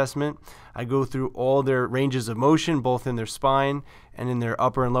supine assessment. I go through all their ranges of motion, both in their spine and in their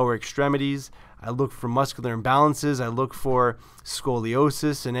upper and lower extremities. I look for muscular imbalances. I look for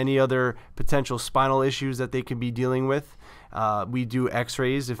scoliosis and any other potential spinal issues that they could be dealing with. We do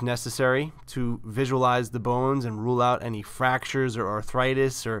x-rays if necessary to visualize the bones and rule out any fractures or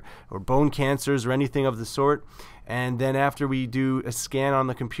arthritis or bone cancers or anything of the sort. And then after, we do a scan on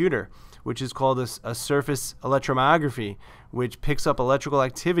the computer, which is called a surface electromyography, which picks up electrical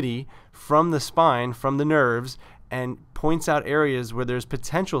activity from the spine, from the nerves, and points out areas where there's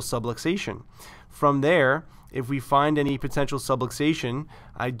potential subluxation. From there, if we find any potential subluxation,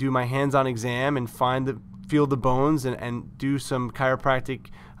 I do my hands-on exam and feel the bones and do some chiropractic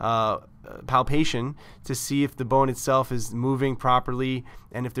palpation to see if the bone itself is moving properly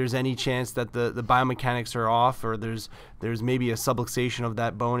and if there's any chance that the biomechanics are off, or there's maybe a subluxation of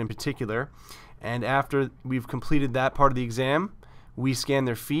that bone in particular. And after we've completed that part of the exam, we scan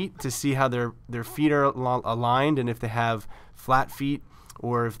their feet to see how their feet are aligned, and if they have flat feet,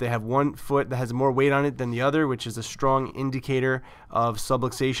 or if they have one foot that has more weight on it than the other, which is a strong indicator of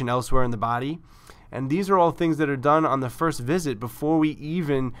subluxation elsewhere in the body. And these are all things that are done on the first visit before we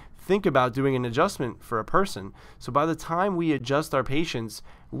even think about doing an adjustment for a person. So by the time we adjust our patients,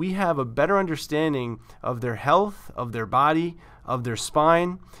 we have a better understanding of their health, of their body, of their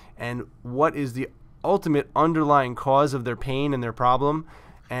spine, and what is the ultimate underlying cause of their pain and their problem.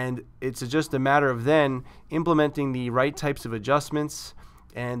 And it's just a matter of then implementing the right types of adjustments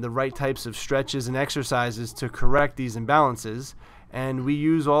and the right types of stretches and exercises to correct these imbalances. And we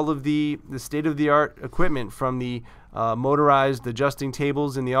use all of the state-of-the-art equipment, from the motorized adjusting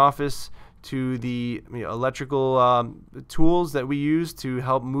tables in the office to the electrical tools that we use to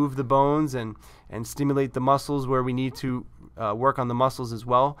help move the bones and stimulate the muscles where we need to work on the muscles as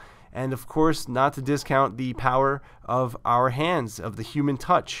well. And of course, not to discount the power of our hands, of the human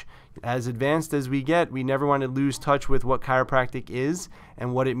touch. As advanced as we get, we never want to lose touch with what chiropractic is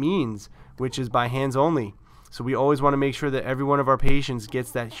and what it means, which is by hands only. So we always want to make sure that every one of our patients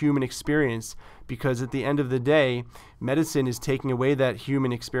gets that human experience, because at the end of the day, medicine is taking away that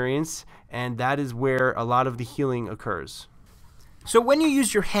human experience, and that is where a lot of the healing occurs. So when you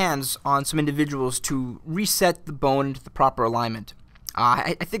use your hands on some individuals to reset the bone into the proper alignment,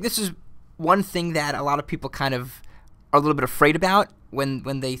 I think this is one thing that a lot of people kind of are a little bit afraid about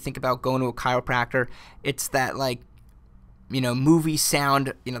when they think about going to a chiropractor. It's that, like, movie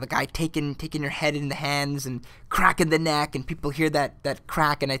sound, the guy taking your head in the hands and cracking the neck, and people hear that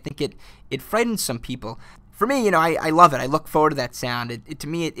crack, and I think it frightens some people. For me, I love it. I look forward to that sound. To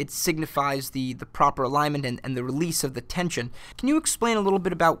me, it signifies the proper alignment and the release of the tension. Can you explain a little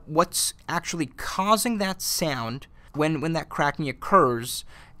bit about what's actually causing that sound when that cracking occurs,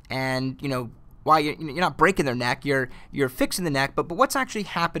 and why you're not breaking their neck, you're fixing the neck, but what's actually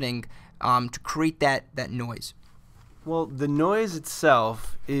happening to create that noise? Well, the noise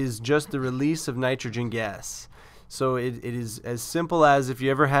itself is just the release of nitrogen gas. So it is as simple as if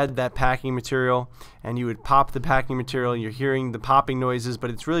you ever had that packing material and you would pop the packing material, you're hearing the popping noises, but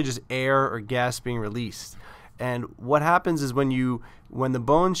it's really just air or gas being released. And what happens is when the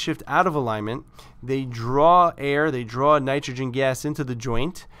bones shift out of alignment, they draw air, they draw nitrogen gas into the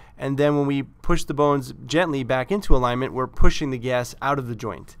joint, and then when we push the bones gently back into alignment, we're pushing the gas out of the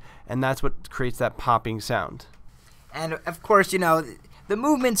joint, and that's what creates that popping sound. And of course, the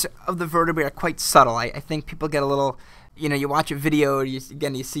movements of the vertebrae are quite subtle. I think people get a little, you watch a video, or you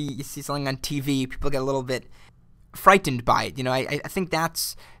see something on TV, people get a little bit frightened by it. I think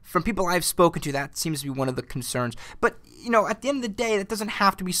that's, from people I've spoken to, that seems to be one of the concerns. But, at the end of the day, that doesn't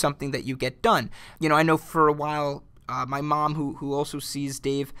have to be something that you get done. I know for a while, my mom, who also sees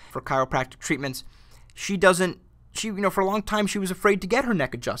Dave for chiropractic treatments, she, for a long time, she was afraid to get her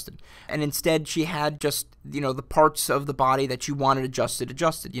neck adjusted. And instead, she had just, the parts of the body that she wanted adjusted,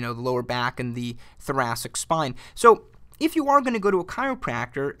 the lower back and the thoracic spine. So if you are going to go to a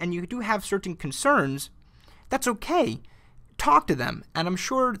chiropractor and you do have certain concerns, that's okay. Talk to them. And I'm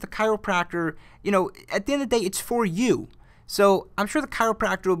sure the chiropractor, at the end of the day, it's for you. So I'm sure the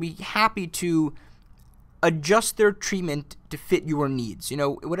chiropractor will be happy to adjust their treatment to fit your needs.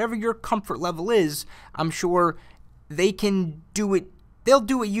 Whatever your comfort level is, I'm sure they can do it. They'll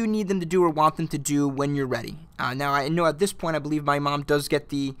do what you need them to do or want them to do when you're ready. Now, I know at this point, I believe my mom does get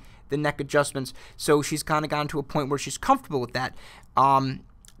the neck adjustments, so she's kind of gotten to a point where she's comfortable with that.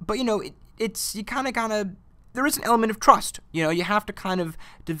 But, it's you kind of gotta, there is an element of trust. You have to kind of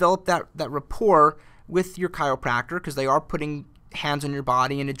develop that rapport with your chiropractor, because they are putting hands on your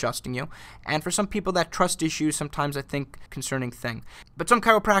body and adjusting you. And for some people, that trust issue is sometimes, I think, a concerning thing. But some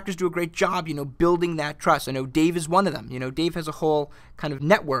chiropractors do a great job, building that trust. I know Dave is one of them. Dave has a whole kind of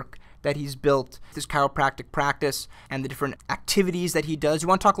network that he's built, this chiropractic practice and the different activities that he does. You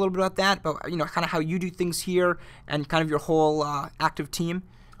want to talk a little bit about that, about, kind of how you do things here and kind of your whole active team?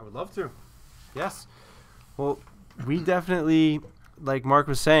 I would love to. Yes. Well, We definitely, like Mark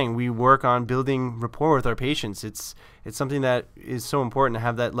was saying, we work on building rapport with our patients. It's something that is so important to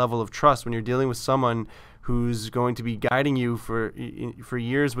have that level of trust when you're dealing with someone who's going to be guiding you for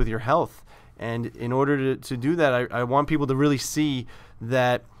years with your health. And in order to do that, I want people to really see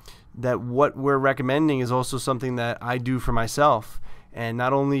that what we're recommending is also something that I do for myself. And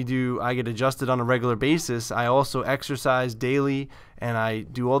not only do I get adjusted on a regular basis, I also exercise daily, and I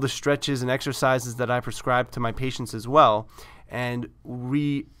do all the stretches and exercises that I prescribe to my patients as well. And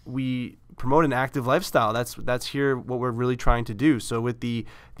we promote an active lifestyle. That's here what we're really trying to do. So with the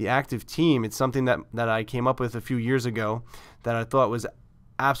active team, it's something that I came up with a few years ago that I thought was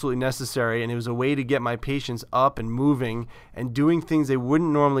absolutely necessary, and it was a way to get my patients up and moving and doing things they wouldn't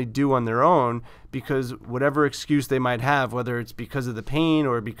normally do on their own, because whatever excuse they might have, whether it's because of the pain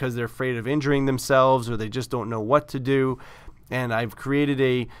or because they're afraid of injuring themselves or they just don't know what to do. And I've created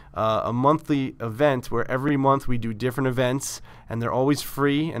a monthly event where every month we do different events, and they're always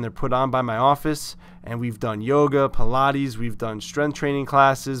free, and they're put on by my office. And we've done yoga, Pilates, we've done strength training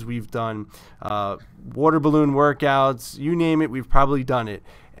classes, we've done water balloon workouts, you name it, we've probably done it.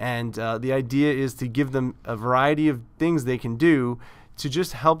 And the idea is to give them a variety of things they can do to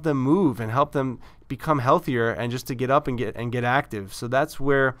just help them move and help them become healthier and just to get up and get active. So that's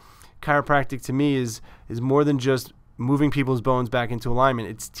where chiropractic to me is more than just moving people's bones back into alignment.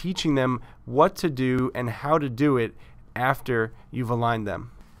 It's teaching them what to do and how to do it after you've aligned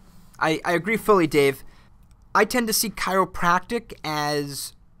them. I agree fully, Dave. I tend to see chiropractic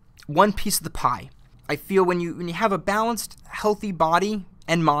as one piece of the pie. I feel when you have a balanced, healthy body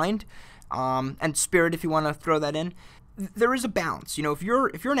and mind, and spirit, if you want to throw that in, there is a balance. You know, if you're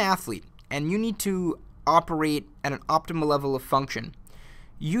an athlete and you need to operate at an optimal level of function,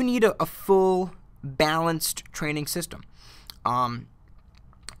 you need a full balanced training system.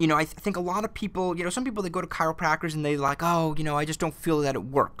 You know, I think a lot of people, you know, some people, they go to chiropractors and they like, oh, you know, I just don't feel that it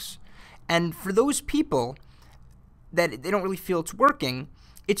works. And for those people that they don't really feel it's working,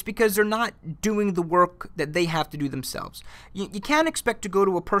 it's because they're not doing the work that they have to do themselves. You can't expect to go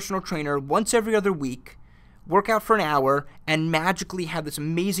to a personal trainer once every other week, work out for an hour, and magically have this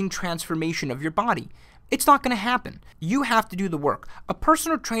amazing transformation of your body. It's not going to happen. You have to do the work. A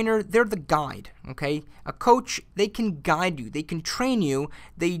personal trainer, they're the guide, okay? A coach, they can guide you. They can train you.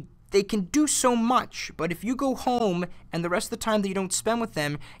 They can do so much. But if you go home and the rest of the time that you don't spend with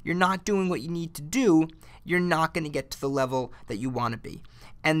them, you're not doing what you need to do, you're not going to get to the level that you want to be.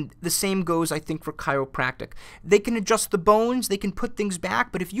 And the same goes, I think, for chiropractic. They can adjust the bones, they can put things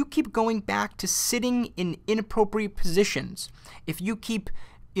back, but if you keep going back to sitting in inappropriate positions, if you keep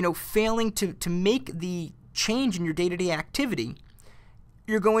failing to make the change in your day-to-day activity,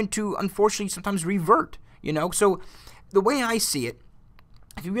 you're going to, unfortunately, sometimes revert, So the way I see it,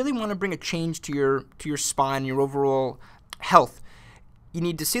 if you really want to bring a change to your spine, your overall health, you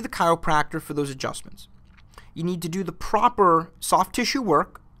need to see the chiropractor for those adjustments. You need to do the proper soft tissue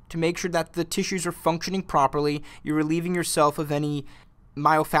work to make sure that the tissues are functioning properly. You're relieving yourself of any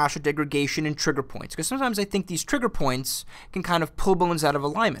myofascial degradation and trigger points, because sometimes I think these trigger points can kind of pull bones out of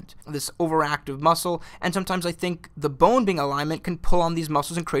alignment, this overactive muscle, and sometimes I think the bone being alignment can pull on these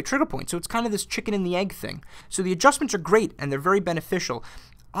muscles and create trigger points. So it's kind of this chicken and the egg thing. So the adjustments are great and they're very beneficial.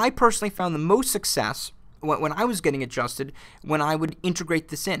 I personally found the most success when I was getting adjusted, when I would integrate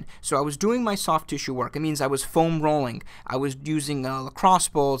this in. So I was doing my soft tissue work. It means I was foam rolling. I was using lacrosse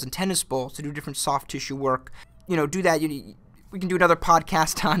balls and tennis balls to do different soft tissue work. Do that. We can do another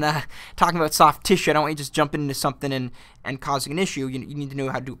podcast on talking about soft tissue. I don't want you just jumping into something and causing an issue. You need to know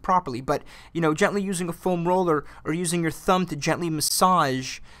how to do it properly. But, gently using a foam roller or using your thumb to gently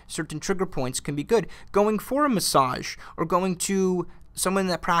massage certain trigger points can be good. Going for a massage or going to someone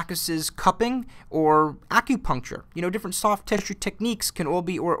that practices cupping or acupuncture, different soft tissue techniques can all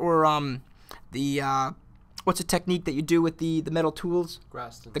be, what's a technique that you do with the metal tools?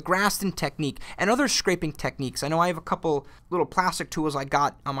 Graston. The Graston technique and other scraping techniques. I know I have a couple little plastic tools I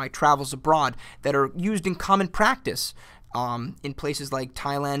got on my travels abroad that are used in common practice in places like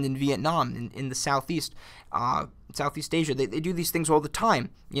Thailand and Vietnam, in the Southeast Asia. They do these things all the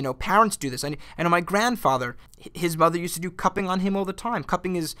time. Parents do this. I know my grandfather, his mother used to do cupping on him all the time.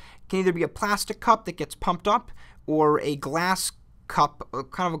 Cupping can either be a plastic cup that gets pumped up or a glass cup,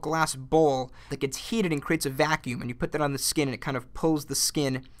 kind of a glass bowl that gets heated and creates a vacuum, and you put that on the skin and it kind of pulls the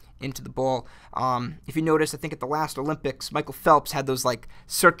skin into the ball. If you notice, I think at the last Olympics, Michael Phelps had those like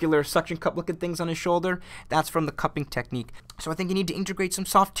circular suction cup looking things on his shoulder. That's from the cupping technique. So I think you need to integrate some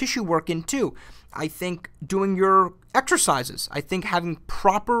soft tissue work in too. I think doing your exercises, I think having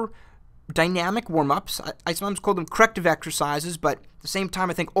proper dynamic warm-ups. I sometimes call them corrective exercises, but at the same time,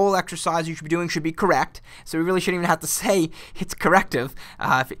 I think all exercises you should be doing should be correct. So we really shouldn't even have to say it's corrective.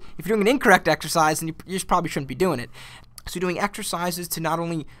 If you're doing an incorrect exercise, then you just probably shouldn't be doing it. So doing exercises to not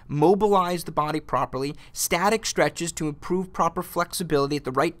only mobilize the body properly, static stretches to improve proper flexibility at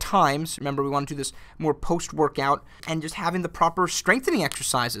the right times. Remember, we want to do this more post-workout, and just having the proper strengthening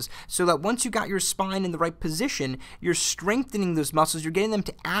exercises so that once you got your spine in the right position, you're strengthening those muscles, you're getting them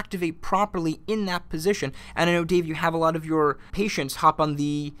to activate properly in that position. And I know, Dave, you have a lot of your patients hop on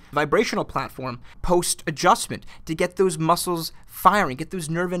the vibrational platform post-adjustment to get those muscles firing, get those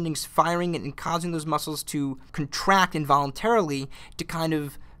nerve endings firing and causing those muscles to contract involuntarily to kind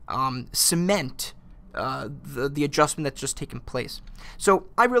of cement the adjustment that's just taken place. So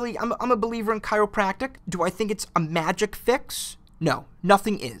I'm a believer in chiropractic. Do I think it's a magic fix? No,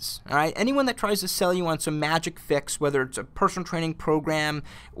 nothing is. All right. Anyone that tries to sell you on some magic fix, whether it's a personal training program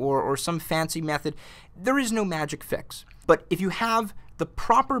or some fancy method, there is no magic fix. But if you have the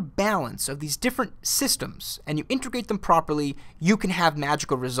proper balance of these different systems and you integrate them properly, you can have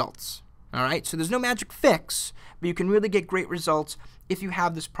magical results. All right. So there's no magic fix, but you can really get great results if you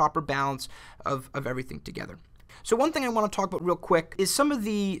have this proper balance of everything together. So one thing I want to talk about real quick is some of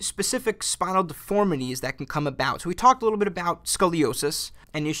the specific spinal deformities that can come about. So we talked a little bit about scoliosis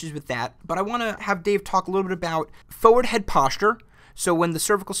and issues with that, but I want to have Dave talk a little bit about forward head posture. So when the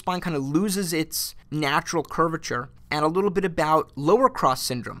cervical spine kind of loses its natural curvature, and a little bit about lower cross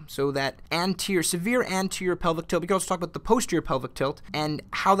syndrome, so that severe anterior pelvic tilt. We can also talk about the posterior pelvic tilt and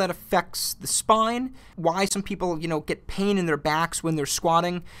how that affects the spine, why some people, get pain in their backs when they're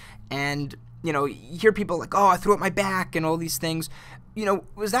squatting, and, you hear people like, oh, I threw out my back and all these things.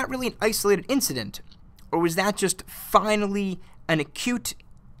 Was that really an isolated incident, or was that just finally an acute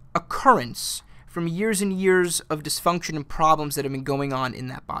occurrence from years and years of dysfunction and problems that have been going on in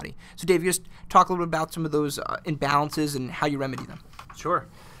that body? So Dave, you just talk a little bit about some of those imbalances and how you remedy them. Sure.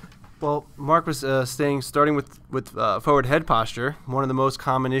 Well, Mark was starting with forward head posture. One of the most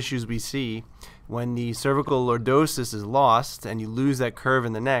common issues we see when the cervical lordosis is lost and you lose that curve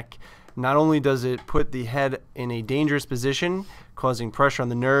in the neck, not only does it put the head in a dangerous position, causing pressure on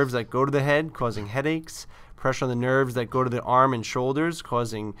the nerves that go to the head, causing headaches, pressure on the nerves that go to the arm and shoulders,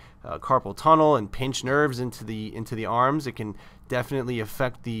 causing carpal tunnel and pinched nerves into the arms. It can definitely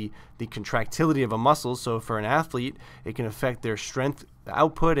affect the contractility of a muscle. So for an athlete, it can affect their strength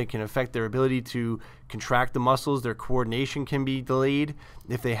output. It can affect their ability to contract the muscles. Their coordination can be delayed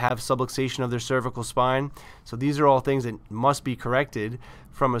if they have subluxation of their cervical spine. So these are all things that must be corrected.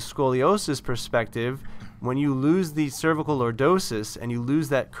 From a scoliosis perspective, when you lose the cervical lordosis and you lose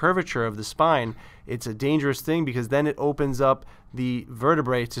that curvature of the spine, it's a dangerous thing, because then it opens up the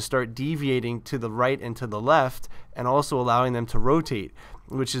vertebrae to start deviating to the right and to the left, and also allowing them to rotate,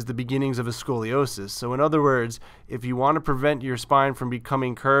 which is the beginnings of a scoliosis. So in other words, if you want to prevent your spine from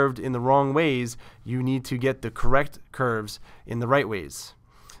becoming curved in the wrong ways, you need to get the correct curves in the right ways.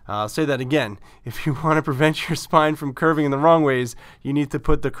 I'll say that again. If you want to prevent your spine from curving in the wrong ways, you need to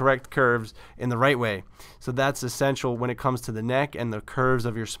put the correct curves in the right way. So that's essential when it comes to the neck and the curves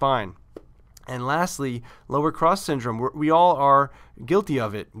of your spine. And lastly, lower cross syndrome. We all are guilty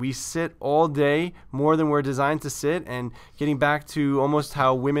of it. We sit all day more than we're designed to sit, and getting back to almost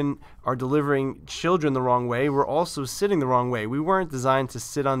how women are delivering children the wrong way, we're also sitting the wrong way. We weren't designed to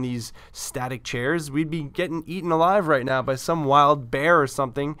sit on these static chairs. We'd be getting eaten alive right now by some wild bear or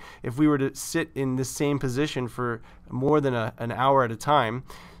something if we were to sit in the same position for more than an hour at a time.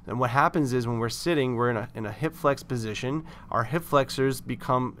 And what happens is when we're sitting, we're in a hip flex position. Our hip flexors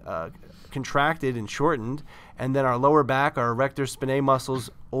become contracted and shortened, and then our lower back, our erector spinae muscles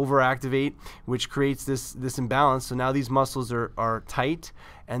overactivate, which creates this imbalance. So now these muscles are tight,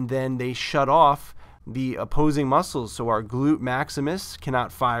 and then they shut off the opposing muscles. So our glute maximus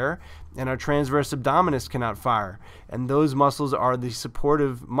cannot fire, and our transverse abdominis cannot fire. And those muscles are the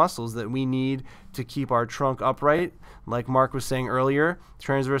supportive muscles that we need to keep our trunk upright. Like Mark was saying earlier,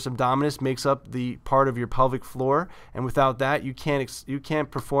 transverse abdominis makes up the part of your pelvic floor, and without that, you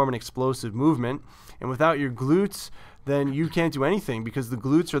can't perform an explosive movement. And without your glutes, then you can't do anything, because the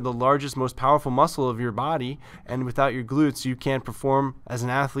glutes are the largest, most powerful muscle of your body, and without your glutes, you can't perform as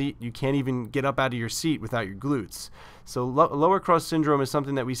an athlete. You can't even get up out of your seat without your glutes. So lower cross syndrome is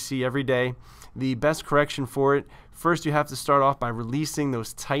something that we see every day. The best correction for it, first you have to start off by releasing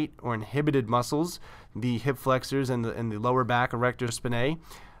those tight or inhibited muscles, the hip flexors and the lower back erector spinae.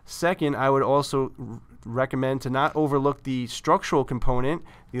 Second, I would also recommend to not overlook the structural component,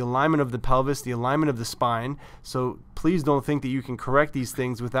 the alignment of the pelvis, the alignment of the spine. So please don't think that you can correct these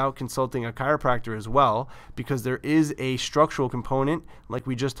things without consulting a chiropractor as well, because there is a structural component like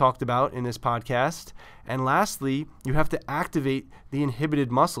we just talked about in this podcast. And lastly, you have to activate the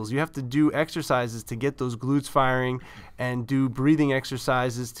inhibited muscles. You have to do exercises to get those glutes firing and do breathing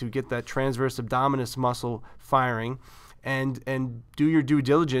exercises to get that transverse abdominis muscle firing. And do your due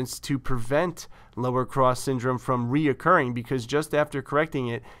diligence to prevent lower cross syndrome from reoccurring, because just after correcting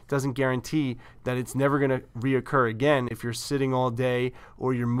it doesn't guarantee that it's never going to reoccur again if you're sitting all day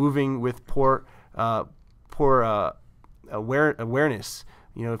or you're moving with poor awareness.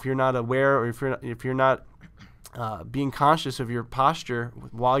 You know, if you're not aware, or if you're not being conscious of your posture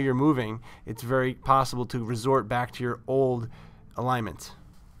while you're moving, it's very possible to resort back to your old alignment.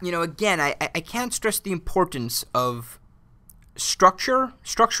 You know, again, I can't stress the importance of structural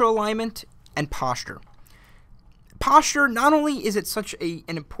alignment, and posture. Posture, not only is it such an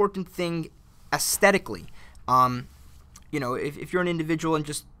important thing aesthetically, you know, if you're an individual, and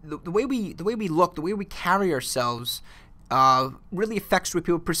just the way we look, the way we carry ourselves, really affects the way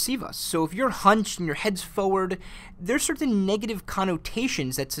people perceive us. So if you're hunched and your head's forward, there's certain negative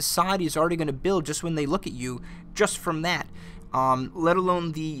connotations that society is already going to build just when they look at you, just from that. Let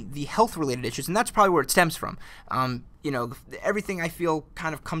alone the health-related issues, and that's probably where it stems from. You know, everything I feel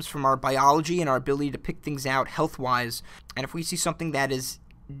kind of comes from our biology and our ability to pick things out health-wise, and if we see something that is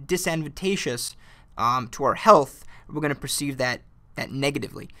disadvantageous to our health, we're going to perceive that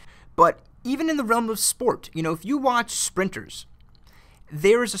negatively. But even in the realm of sport, you know, if you watch sprinters,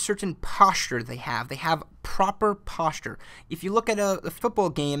 there is a certain posture they have. They have proper posture. If you look at a football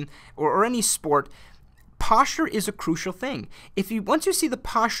game or any sport, posture is a crucial thing. Once you see the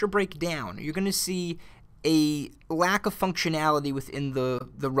posture break down, you're going to see a lack of functionality within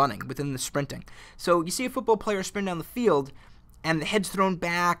the running, within the sprinting. So you see a football player sprint down the field, and the head's thrown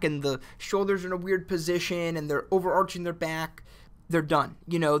back, and the shoulders are in a weird position, and they're overarching their back. They're done.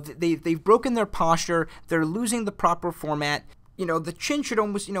 You know, they've broken their posture. They're losing the proper format. You know, the chin should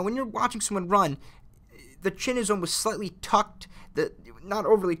almost, you know, when you're watching someone run, the chin is almost slightly tucked, not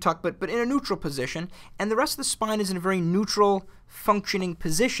overly tucked, but in a neutral position, and the rest of the spine is in a very neutral, functioning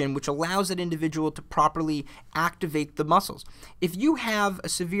position, which allows that individual to properly activate the muscles. If you have a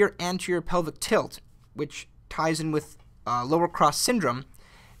severe anterior pelvic tilt, which ties in with lower cross syndrome,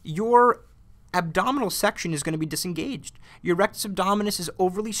 your abdominal section is going to be disengaged. Your rectus abdominis is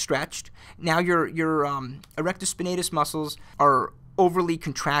overly stretched. Now your erectus spinatus muscles are overly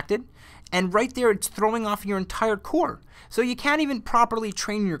contracted, and right there it's throwing off your entire core. So you can't even properly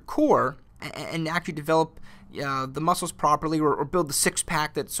train your core and actually develop the muscles properly, or build the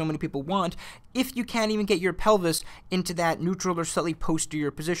six-pack that so many people want, if you can't even get your pelvis into that neutral or slightly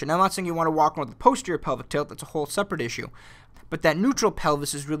posterior position. Now, I'm not saying you want to walk around with the posterior pelvic tilt. That's a whole separate issue. But that neutral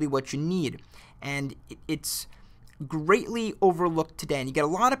pelvis is really what you need. And it's greatly overlooked today. And you get a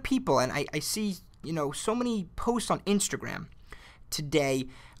lot of people, and I see, you know, so many posts on Instagram today.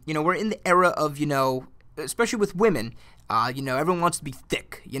 You know, we're in the era of, you know, especially with women, you know, everyone wants to be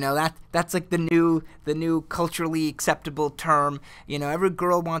thick. You know, that's like the new culturally acceptable term. You know, every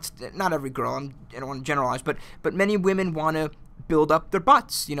girl wants, not every girl, I don't want to generalize, but many women want to build up their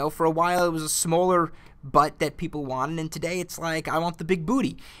butts. You know, for a while it was a smaller butt that people wanted, and today it's like, I want the big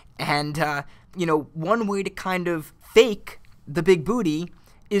booty. And, you know, one way to kind of fake the big booty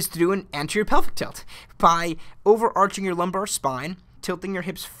is to do an anterior pelvic tilt. By overarching your lumbar spine, tilting your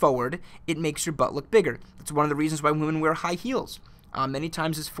hips forward, it makes your butt look bigger. That's one of the reasons why women wear high heels. Many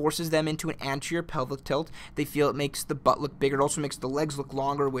times this forces them into an anterior pelvic tilt. They feel it makes the butt look bigger. It also makes the legs look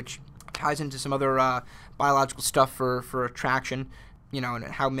longer, which ties into some other biological stuff for attraction, you know, and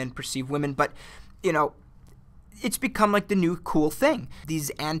how men perceive women. But, you know, it's become like the new cool thing,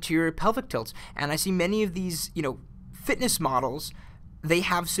 these anterior pelvic tilts. And I see many of these, you know, fitness models, they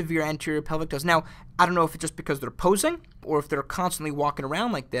have severe anterior pelvic tilts. Now, I don't know if it's just because they're posing or if they're constantly walking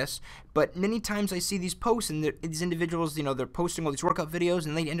around like this, but many times I see these posts, and these individuals, you know, they're posting all these workout videos,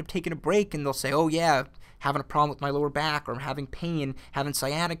 and they end up taking a break, and they'll say, oh yeah, having a problem with my lower back, or having pain, having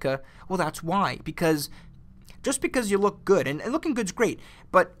sciatica. Well, that's why. Because just because you look good, and looking good's great,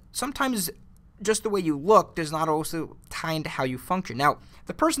 but sometimes just the way you look does not also tie into how you function. Now,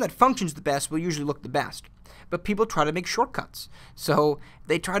 the person that functions the best will usually look the best, but people try to make shortcuts. So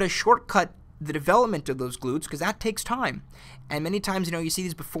they try to shortcut the development of those glutes, because that takes time. And many times, you know, you see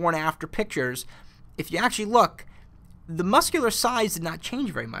these before and after pictures. If you actually look, the muscular size did not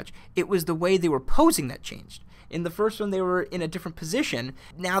change very much. It was the way they were posing that changed. In the first one, they were in a different position.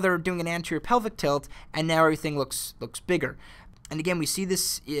 Now they're doing an anterior pelvic tilt, and now everything looks bigger. And again, we see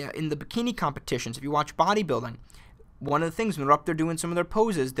this in the bikini competitions. If you watch bodybuilding, one of the things when they're up there doing some of their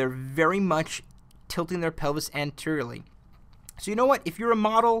poses, they're very much tilting their pelvis anteriorly. So you know what? If you're a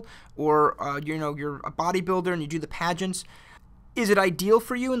model or you're a bodybuilder and you do the pageants, is it ideal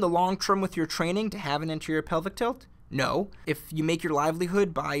for you in the long term with your training to have an anterior pelvic tilt? No. If you make your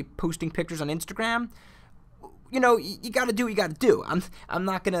livelihood by posting pictures on Instagram, you got to do what you got to do. I'm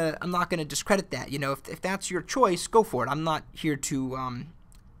not gonna discredit that. If that's your choice, go for it. I'm not here to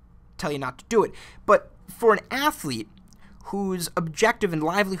tell you not to do it. But for an athlete whose objective and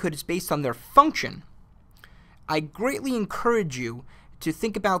livelihood is based on their function, I greatly encourage you to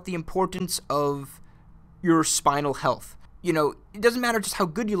think about the importance of your spinal health. It doesn't matter just how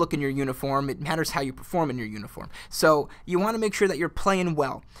good you look in your uniform, it matters how you perform in your uniform. So you want to make sure that you're playing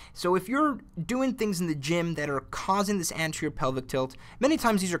well. So if you're doing things in the gym that are causing this anterior pelvic tilt, many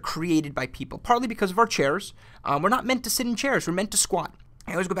times these are created by people, partly because of our chairs. We're not meant to sit in chairs, we're meant to squat.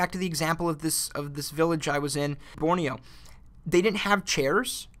 I always go back to the example of this village I was in, Borneo. They didn't have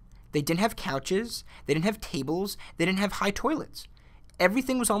chairs, they didn't have couches, they didn't have tables, they didn't have high toilets.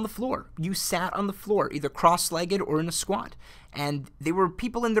 Everything was on the floor. You sat on the floor, either cross-legged or in a squat. And they were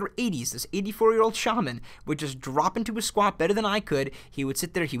people in their 80s. This 84-year-old shaman would just drop into a squat better than I could. He would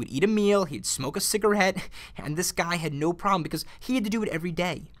sit there, he would eat a meal, he'd smoke a cigarette, and this guy had no problem because he had to do it every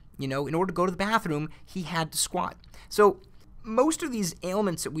day. In order to go to the bathroom, he had to squat. So most of these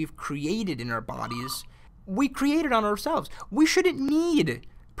ailments that we've created in our bodies, we created on ourselves. We shouldn't need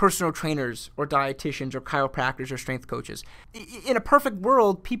personal trainers or dietitians or chiropractors or strength coaches. In a perfect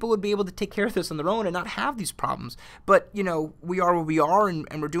world, people would be able to take care of this on their own and not have these problems. But, we are where we are and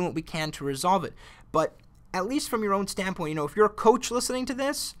we're doing what we can to resolve it. But at least from your own standpoint, if you're a coach listening to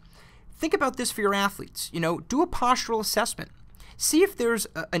this, think about this for your athletes. Do a postural assessment. See if there's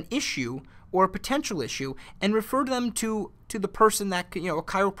an issue or a potential issue and refer them to the person that, a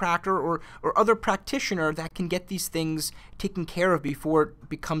chiropractor or other practitioner that can get these things taken care of before it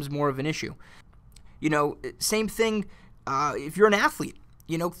becomes more of an issue. Same thing if you're an athlete.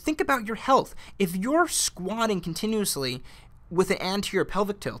 Think about your health. If you're squatting continuously with an anterior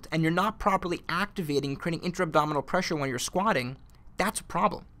pelvic tilt and you're not properly activating, creating intra-abdominal pressure when you're squatting, that's a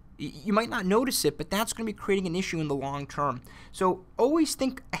problem. You might not notice it, but that's going to be creating an issue in the long term. So always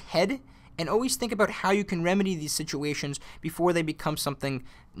think ahead and always think about how you can remedy these situations before they become something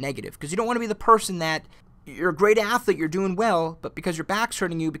negative. Because you don't want to be the person that you're a great athlete, you're doing well, but because your back's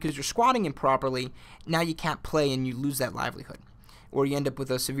hurting you, because you're squatting improperly, now you can't play and you lose that livelihood. Or you end up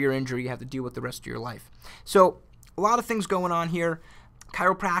with a severe injury you have to deal with the rest of your life. So a lot of things going on here.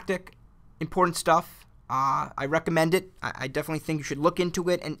 Chiropractic, important stuff. I recommend it. I definitely think you should look into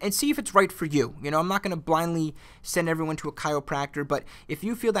it and see if it's right for you. I'm not going to blindly send everyone to a chiropractor, but if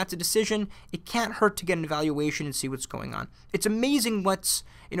you feel that's a decision, it can't hurt to get an evaluation and see what's going on. It's amazing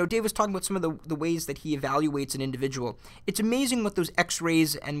Dave was talking about some of the ways that he evaluates an individual. It's amazing what those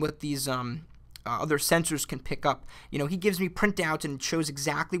x-rays and what these other sensors can pick up. He gives me printouts and it shows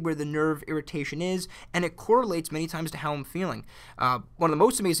exactly where the nerve irritation is, and it correlates many times to how I'm feeling. One of the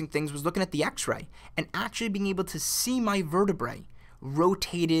most amazing things was looking at the x-ray and actually being able to see my vertebrae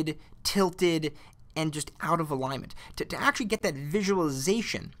rotated, tilted, and just out of alignment. To actually get that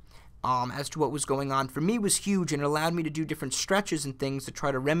visualization as to what was going on for me was huge, and it allowed me to do different stretches and things to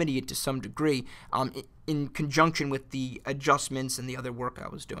try to remedy it to some degree in conjunction with the adjustments and the other work I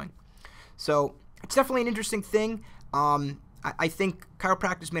was doing. So it's definitely an interesting thing. I think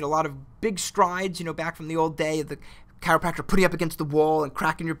chiropractic made a lot of big strides, back from the old day of the chiropractor putting you up against the wall and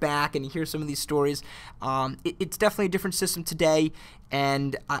cracking your back, and you hear some of these stories. It's definitely a different system today,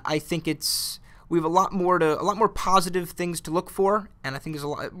 and I think we have a lot more positive things to look for, and I think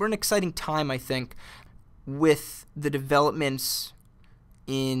we're in an exciting time, I think, with the developments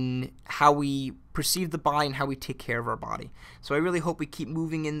in how we perceive the body and how we take care of our body. So I really hope we keep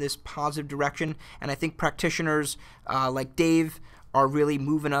moving in this positive direction, and I think practitioners like Dave are really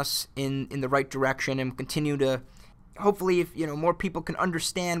moving us in the right direction, and continue to, hopefully, if more people can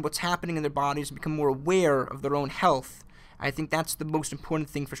understand what's happening in their bodies and become more aware of their own health, I think that's the most important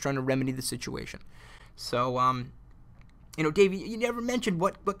thing for trying to remedy the situation. So Dave, you never mentioned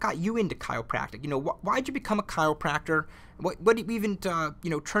what got you into chiropractic. Why'd you become a chiropractor? What even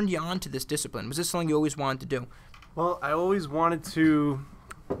turned you on to this discipline? Was this something you always wanted to do? Well, I always wanted to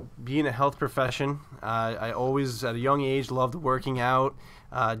be in a health profession. I always, at a young age, loved working out.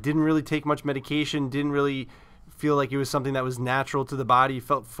 Didn't really take much medication. Didn't really feel like it was something that was natural to the body. It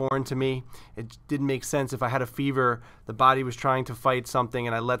felt foreign to me. It didn't make sense. If I had a fever, the body was trying to fight something,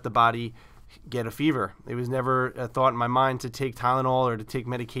 and I let the body get a fever. It was never a thought in my mind to take Tylenol or to take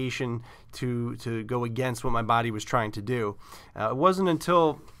medication to go against what my body was trying to do. It wasn't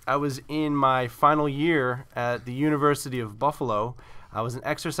until I was in my final year at the University of Buffalo. I was an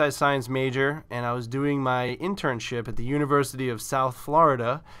exercise science major, and I was doing my internship at the University of South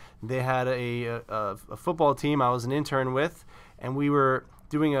Florida. They had a football team I was an intern with, and we were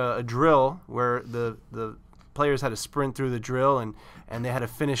doing a drill where the players had to sprint through the drill, and they had to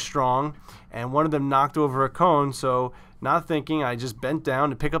finish strong. And one of them knocked over a cone, so not thinking, I just bent down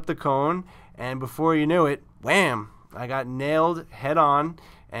to pick up the cone, and before you knew it, wham! I got nailed head on,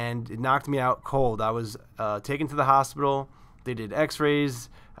 and it knocked me out cold. I was taken to the hospital. They did x-rays.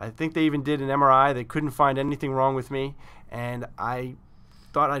 I think they even did an MRI. They couldn't find anything wrong with me, and I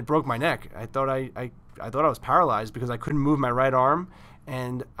thought I broke my neck. I thought I thought I was paralyzed because I couldn't move my right arm,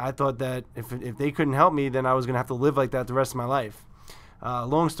 and I thought that if they couldn't help me, then I was going to have to live like that the rest of my life.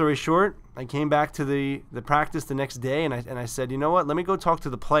 Long story short, I came back to the practice the next day, and I said, you know what? Let me go talk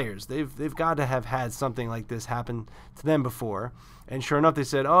to the players. They've got to have had something like this happen to them before. And sure enough, they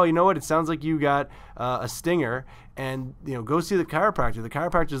said, oh, you know what? It sounds like you got a stinger, and go see the chiropractor. The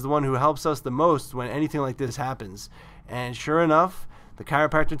chiropractor is the one who helps us the most when anything like this happens. And sure enough, the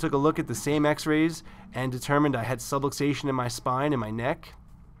chiropractor took a look at the same x-rays and determined I had subluxation in my spine and my neck,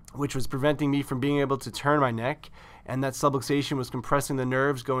 which was preventing me from being able to turn my neck. And that subluxation was compressing the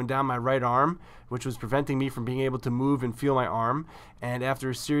nerves going down my right arm, which was preventing me from being able to move and feel my arm. And after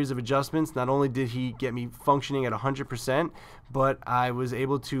a series of adjustments, not only did he get me functioning at 100%, but I was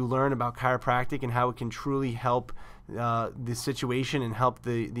able to learn about chiropractic and how it can truly help the situation and help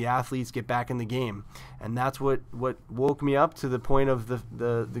the athletes get back in the game. And that's what woke me up to the point of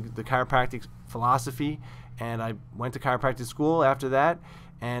the chiropractic philosophy. And I went to chiropractic school after that.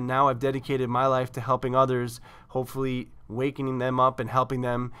 And now I've dedicated my life to helping others, hopefully wakening them up and helping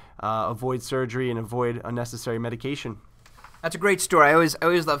them avoid surgery and avoid unnecessary medication. That's a great story. I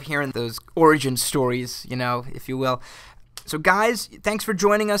always love hearing those origin stories, if you will. So guys, thanks for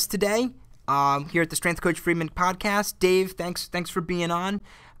joining us today here at the Strength Coach Friedman podcast. Dave, thanks for being on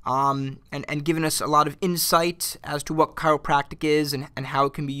and giving us a lot of insight as to what chiropractic is and how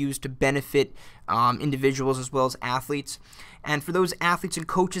it can be used to benefit individuals as well as athletes. And for those athletes and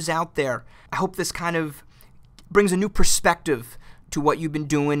coaches out there, I hope this kind of brings a new perspective to what you've been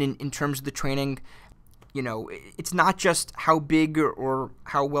doing in terms of the training. It's not just how big or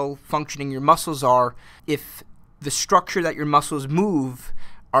how well functioning your muscles are. If the structure that your muscles move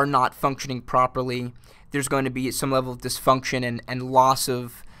are not functioning properly, there's going to be some level of dysfunction and loss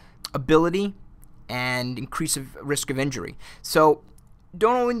of ability and increase of risk of injury. So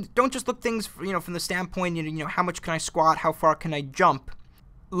don't just look things from the standpoint how much can I squat, how far can I jump.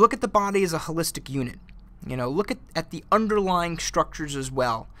 Look at the body as a holistic unit. Look at the underlying structures as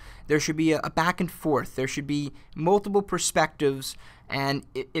well. There should be a back and forth. There should be multiple perspectives. And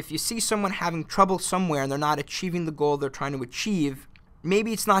if you see someone having trouble somewhere and they're not achieving the goal they're trying to achieve,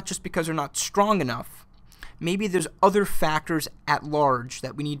 maybe it's not just because they're not strong enough. Maybe there's other factors at large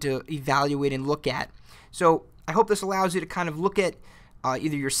that we need to evaluate and look at. So I hope this allows you to kind of look at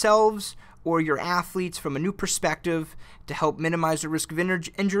either yourselves or your athletes from a new perspective to help minimize the risk of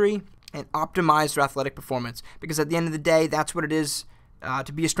injury and optimize their athletic performance. Because at the end of the day, that's what it is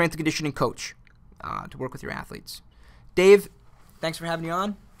to be a strength and conditioning coach, to work with your athletes. Dave, thanks for having me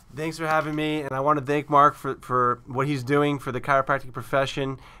on. Thanks for having me, and I want to thank Mark for what he's doing for the chiropractic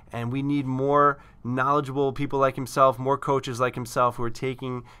profession. And we need more knowledgeable people like himself, more coaches like himself who are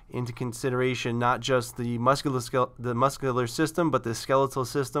taking into consideration not just the muscular system, but the skeletal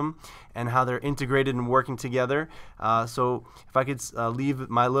system and how they're integrated and working together. So if I could leave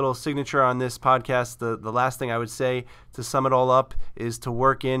my little signature on this podcast, the last thing I would say to sum it all up is to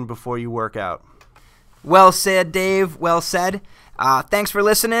work in before you work out. Well said, Dave. Well said. Thanks for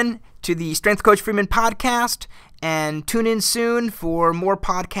listening to the Strength Coach Friedman podcast, and tune in soon for more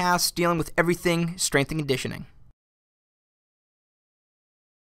podcasts dealing with everything strength and conditioning.